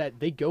is that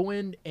they go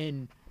in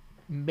and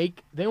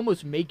they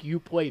almost make you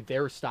play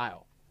their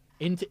style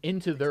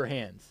into their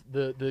hands.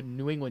 The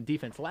New England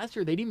defense last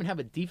year, they didn't even have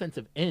a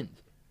defensive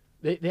end.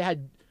 They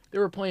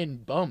were playing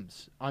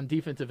bums on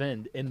defensive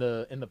end in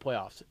the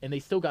playoffs, and they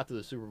still got to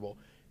the Super Bowl.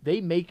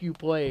 They make you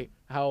play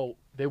how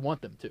they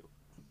want them to,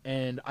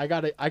 and I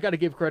gotta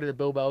give credit to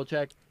Bill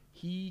Belichick.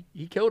 He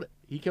killed it.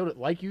 He killed it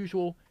like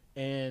usual,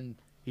 and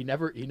he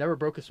never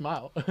broke a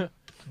smile,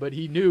 but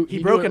he knew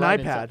He broke knew it an right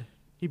iPad. inside.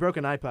 He broke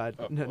an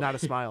iPad, not a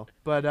smile.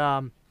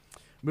 But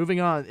moving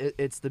on,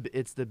 it's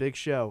the big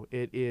show.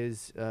 It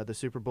is the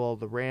Super Bowl,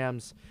 the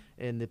Rams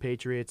and the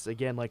Patriots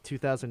again, like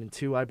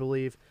 2002, I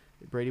believe.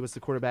 Brady was the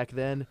quarterback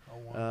then.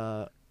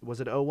 Was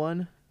it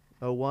 01?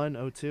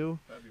 01, 02?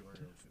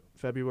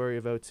 February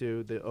of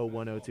 02, the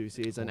 01-02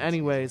 season.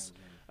 Anyways,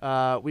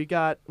 we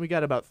got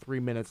about 3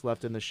 minutes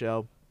left in the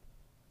show.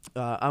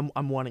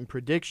 I'm wanting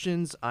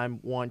predictions. I'm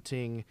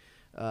wanting,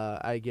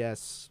 I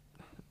guess,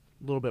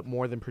 a little bit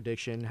more than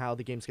prediction, how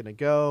the game's going to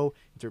go,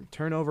 in terms of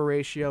turnover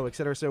ratio,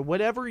 etc. So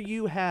whatever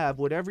you have,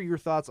 whatever your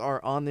thoughts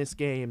are on this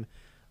game,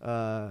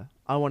 I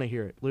want to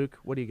hear it. Luke,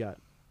 what do you got?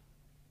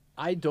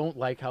 I don't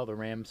like how the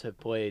Rams have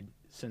played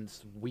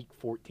since week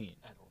 14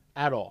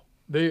 at all.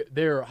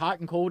 They're hot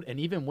and cold, and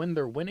even when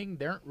they're winning,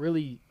 they aren't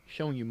really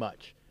showing you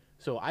much.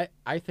 So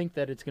I think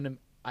that it's going to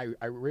 –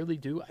 I really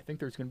do. I think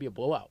there's going to be a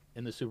blowout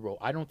in the Super Bowl.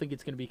 I don't think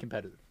it's going to be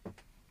competitive.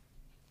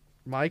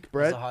 Mike, That's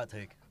Brett? a hot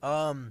take.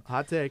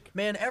 Hot take.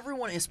 Man,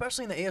 everyone,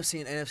 especially in the AFC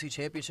and NFC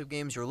championship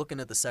games, you're looking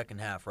at the second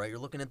half, right? You're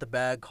looking at the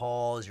bad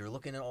calls. You're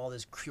looking at all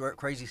this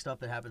crazy stuff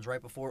that happens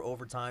right before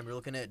overtime. You're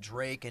looking at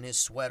Drake and his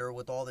sweater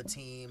with all the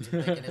teams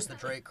and thinking it's the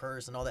Drake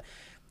curse and all that.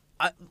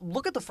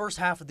 Look at the first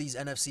half of the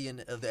NFC and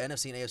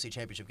AFC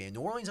championship game.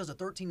 New Orleans has a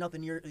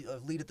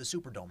 13-0 lead at the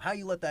Superdome. How do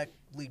you let that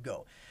lead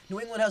go?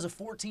 New England has a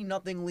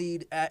 14-0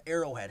 lead at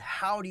Arrowhead.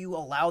 How do you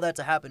allow that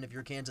to happen if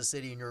you're Kansas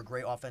City and you're a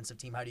great offensive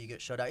team? How do you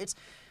get shut out?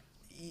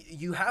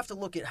 You have to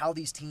look at how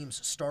these teams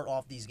start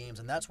off these games,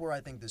 and that's where I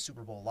think the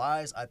Super Bowl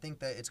lies. I think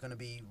that it's going to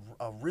be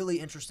a really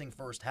interesting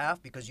first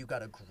half because you've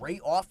got a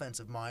great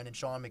offensive mind in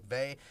Sean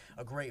McVay,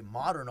 a great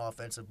modern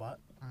offensive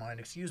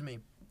mind,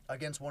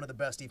 against one of the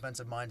best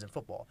defensive minds in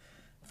football.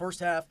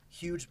 First half,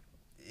 huge,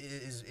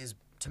 is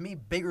to me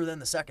bigger than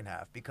the second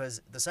half because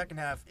the second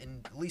half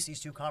in at least these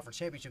two conference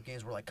championship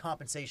games were like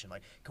compensation.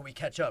 Like, can we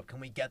catch up?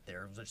 Can we get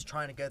there? It was just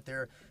trying to get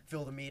there,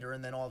 fill the meter,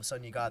 and then all of a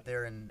sudden you got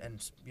there and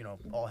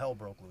all hell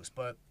broke loose.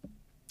 But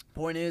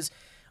point is,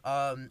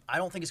 I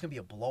don't think it's gonna be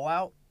a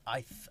blowout.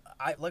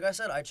 Like I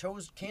said, I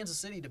chose Kansas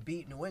City to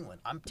beat New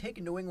England. I'm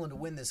taking New England to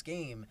win this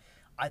game.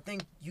 I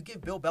think you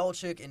give Bill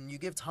Belichick and you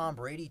give Tom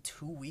Brady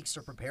 2 weeks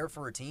to prepare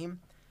for a team.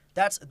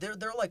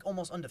 They're like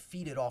almost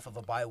undefeated off of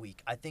a bye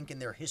week. I think in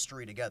their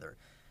history together,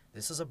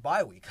 this is a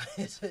bye week.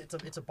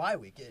 it's a bye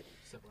week.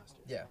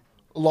 Yeah.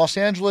 Los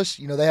Angeles,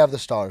 they have the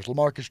stars: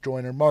 LaMarcus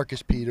Joyner,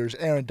 Marcus Peters,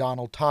 Aaron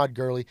Donald, Todd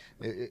Gurley.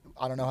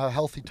 I don't know how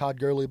healthy Todd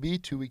Gurley will be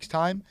 2 weeks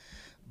time,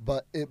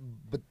 but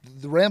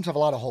the Rams have a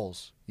lot of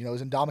holes.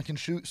 Is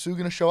Ndamukong Suh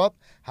going to show up?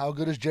 How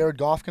good is Jared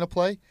Goff going to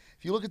play?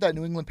 If you look at that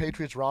New England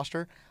Patriots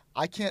roster,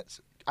 I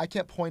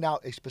can't point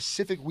out a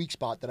specific weak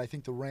spot that I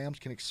think the Rams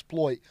can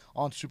exploit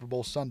on Super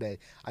Bowl Sunday.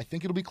 I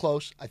think it'll be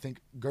close. I think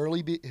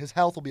Gurley, his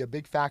health will be a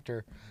big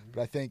factor.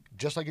 But I think,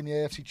 just like in the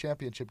AFC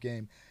Championship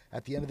game,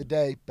 at the end of the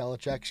day,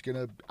 Belichick's going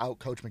to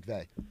out-coach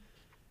McVay.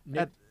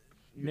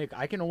 Nick,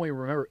 I can only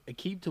remember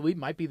Aqib Talib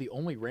might be the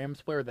only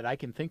Rams player that I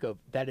can think of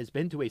that has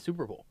been to a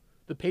Super Bowl.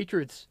 The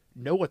Patriots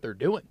know what they're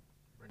doing.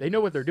 They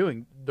know what they're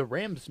doing. The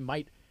Rams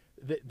might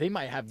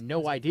have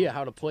no idea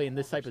how to play in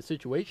this type of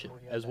situation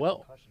as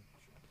well.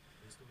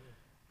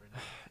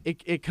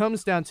 It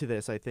comes down to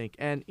this, I think,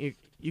 and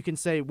you can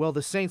say, well,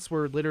 the Saints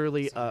were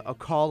literally a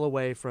call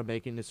away from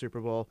making the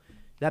Super Bowl.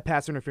 That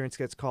pass interference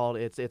gets called.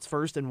 It's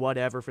first and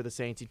whatever for the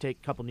Saints. You take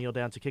a couple kneel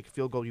downs, you kick a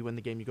field goal, you win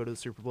the game, you go to the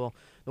Super Bowl.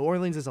 New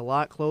Orleans is a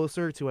lot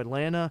closer to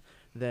Atlanta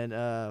than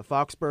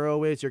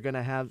Foxborough is. You're going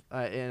to have,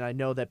 and I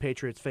know that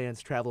Patriots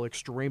fans travel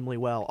extremely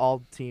well.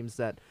 All teams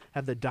that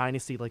have the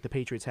dynasty like the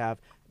Patriots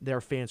have,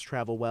 their fans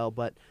travel well,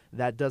 but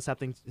that does have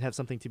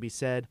something to be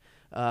said.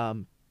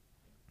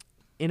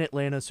 In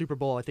Atlanta, Super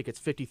Bowl, I think it's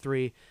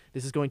 53.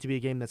 This is going to be a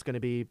game that's going to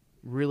be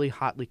really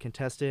hotly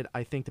contested.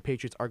 I think the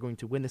Patriots are going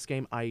to win this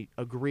game. I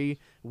agree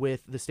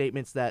with the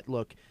statements that,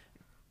 look,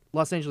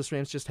 Los Angeles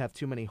Rams just have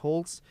too many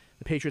holes.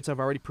 The Patriots have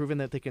already proven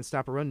that they can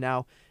stop a run.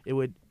 Now, it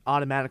would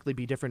automatically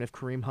be different if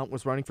Kareem Hunt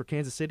was running for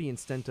Kansas City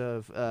instead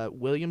of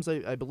Williams,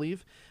 I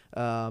believe.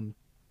 But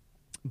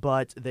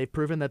they've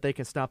proven that they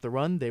can stop the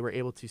run. They were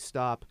able to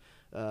stop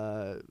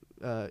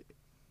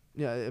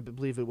I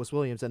believe it was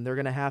Williams, and they're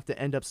going to have to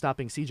end up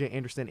stopping C.J.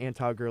 Anderson and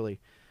Todd Gurley.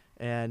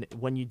 And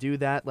when you do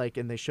that,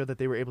 and they showed that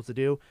they were able to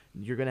do,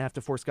 you're going to have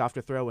to force Goff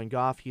to throw. And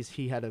Goff,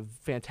 he had a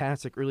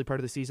fantastic early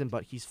part of the season,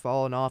 but he's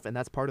fallen off, and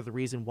that's part of the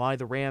reason why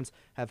the Rams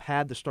have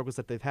had the struggles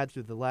that they've had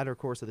through the latter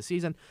course of the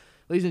season.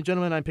 Ladies and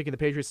gentlemen, I'm picking the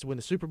Patriots to win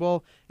the Super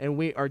Bowl, and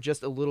we are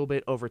just a little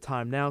bit over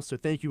time now. So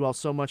thank you all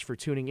so much for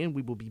tuning in.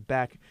 We will be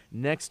back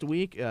next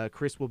week.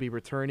 Chris will be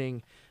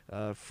returning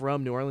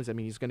from New Orleans. I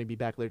mean, he's going to be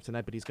back later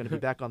tonight, but he's going to be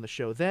back on the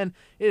show then.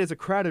 It is a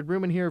crowded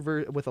room in here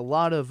with a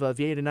lot of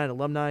VA9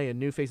 alumni and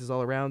new faces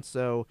all around,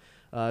 so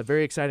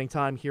very exciting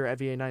time here at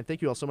VA9.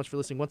 Thank you all so much for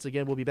listening. Once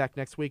again, we'll be back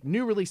next week.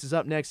 New releases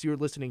up next. You're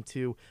listening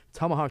to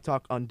Tomahawk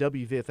Talk on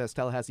WVFS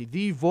Tallahassee,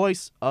 the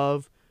voice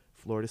of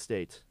Florida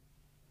State.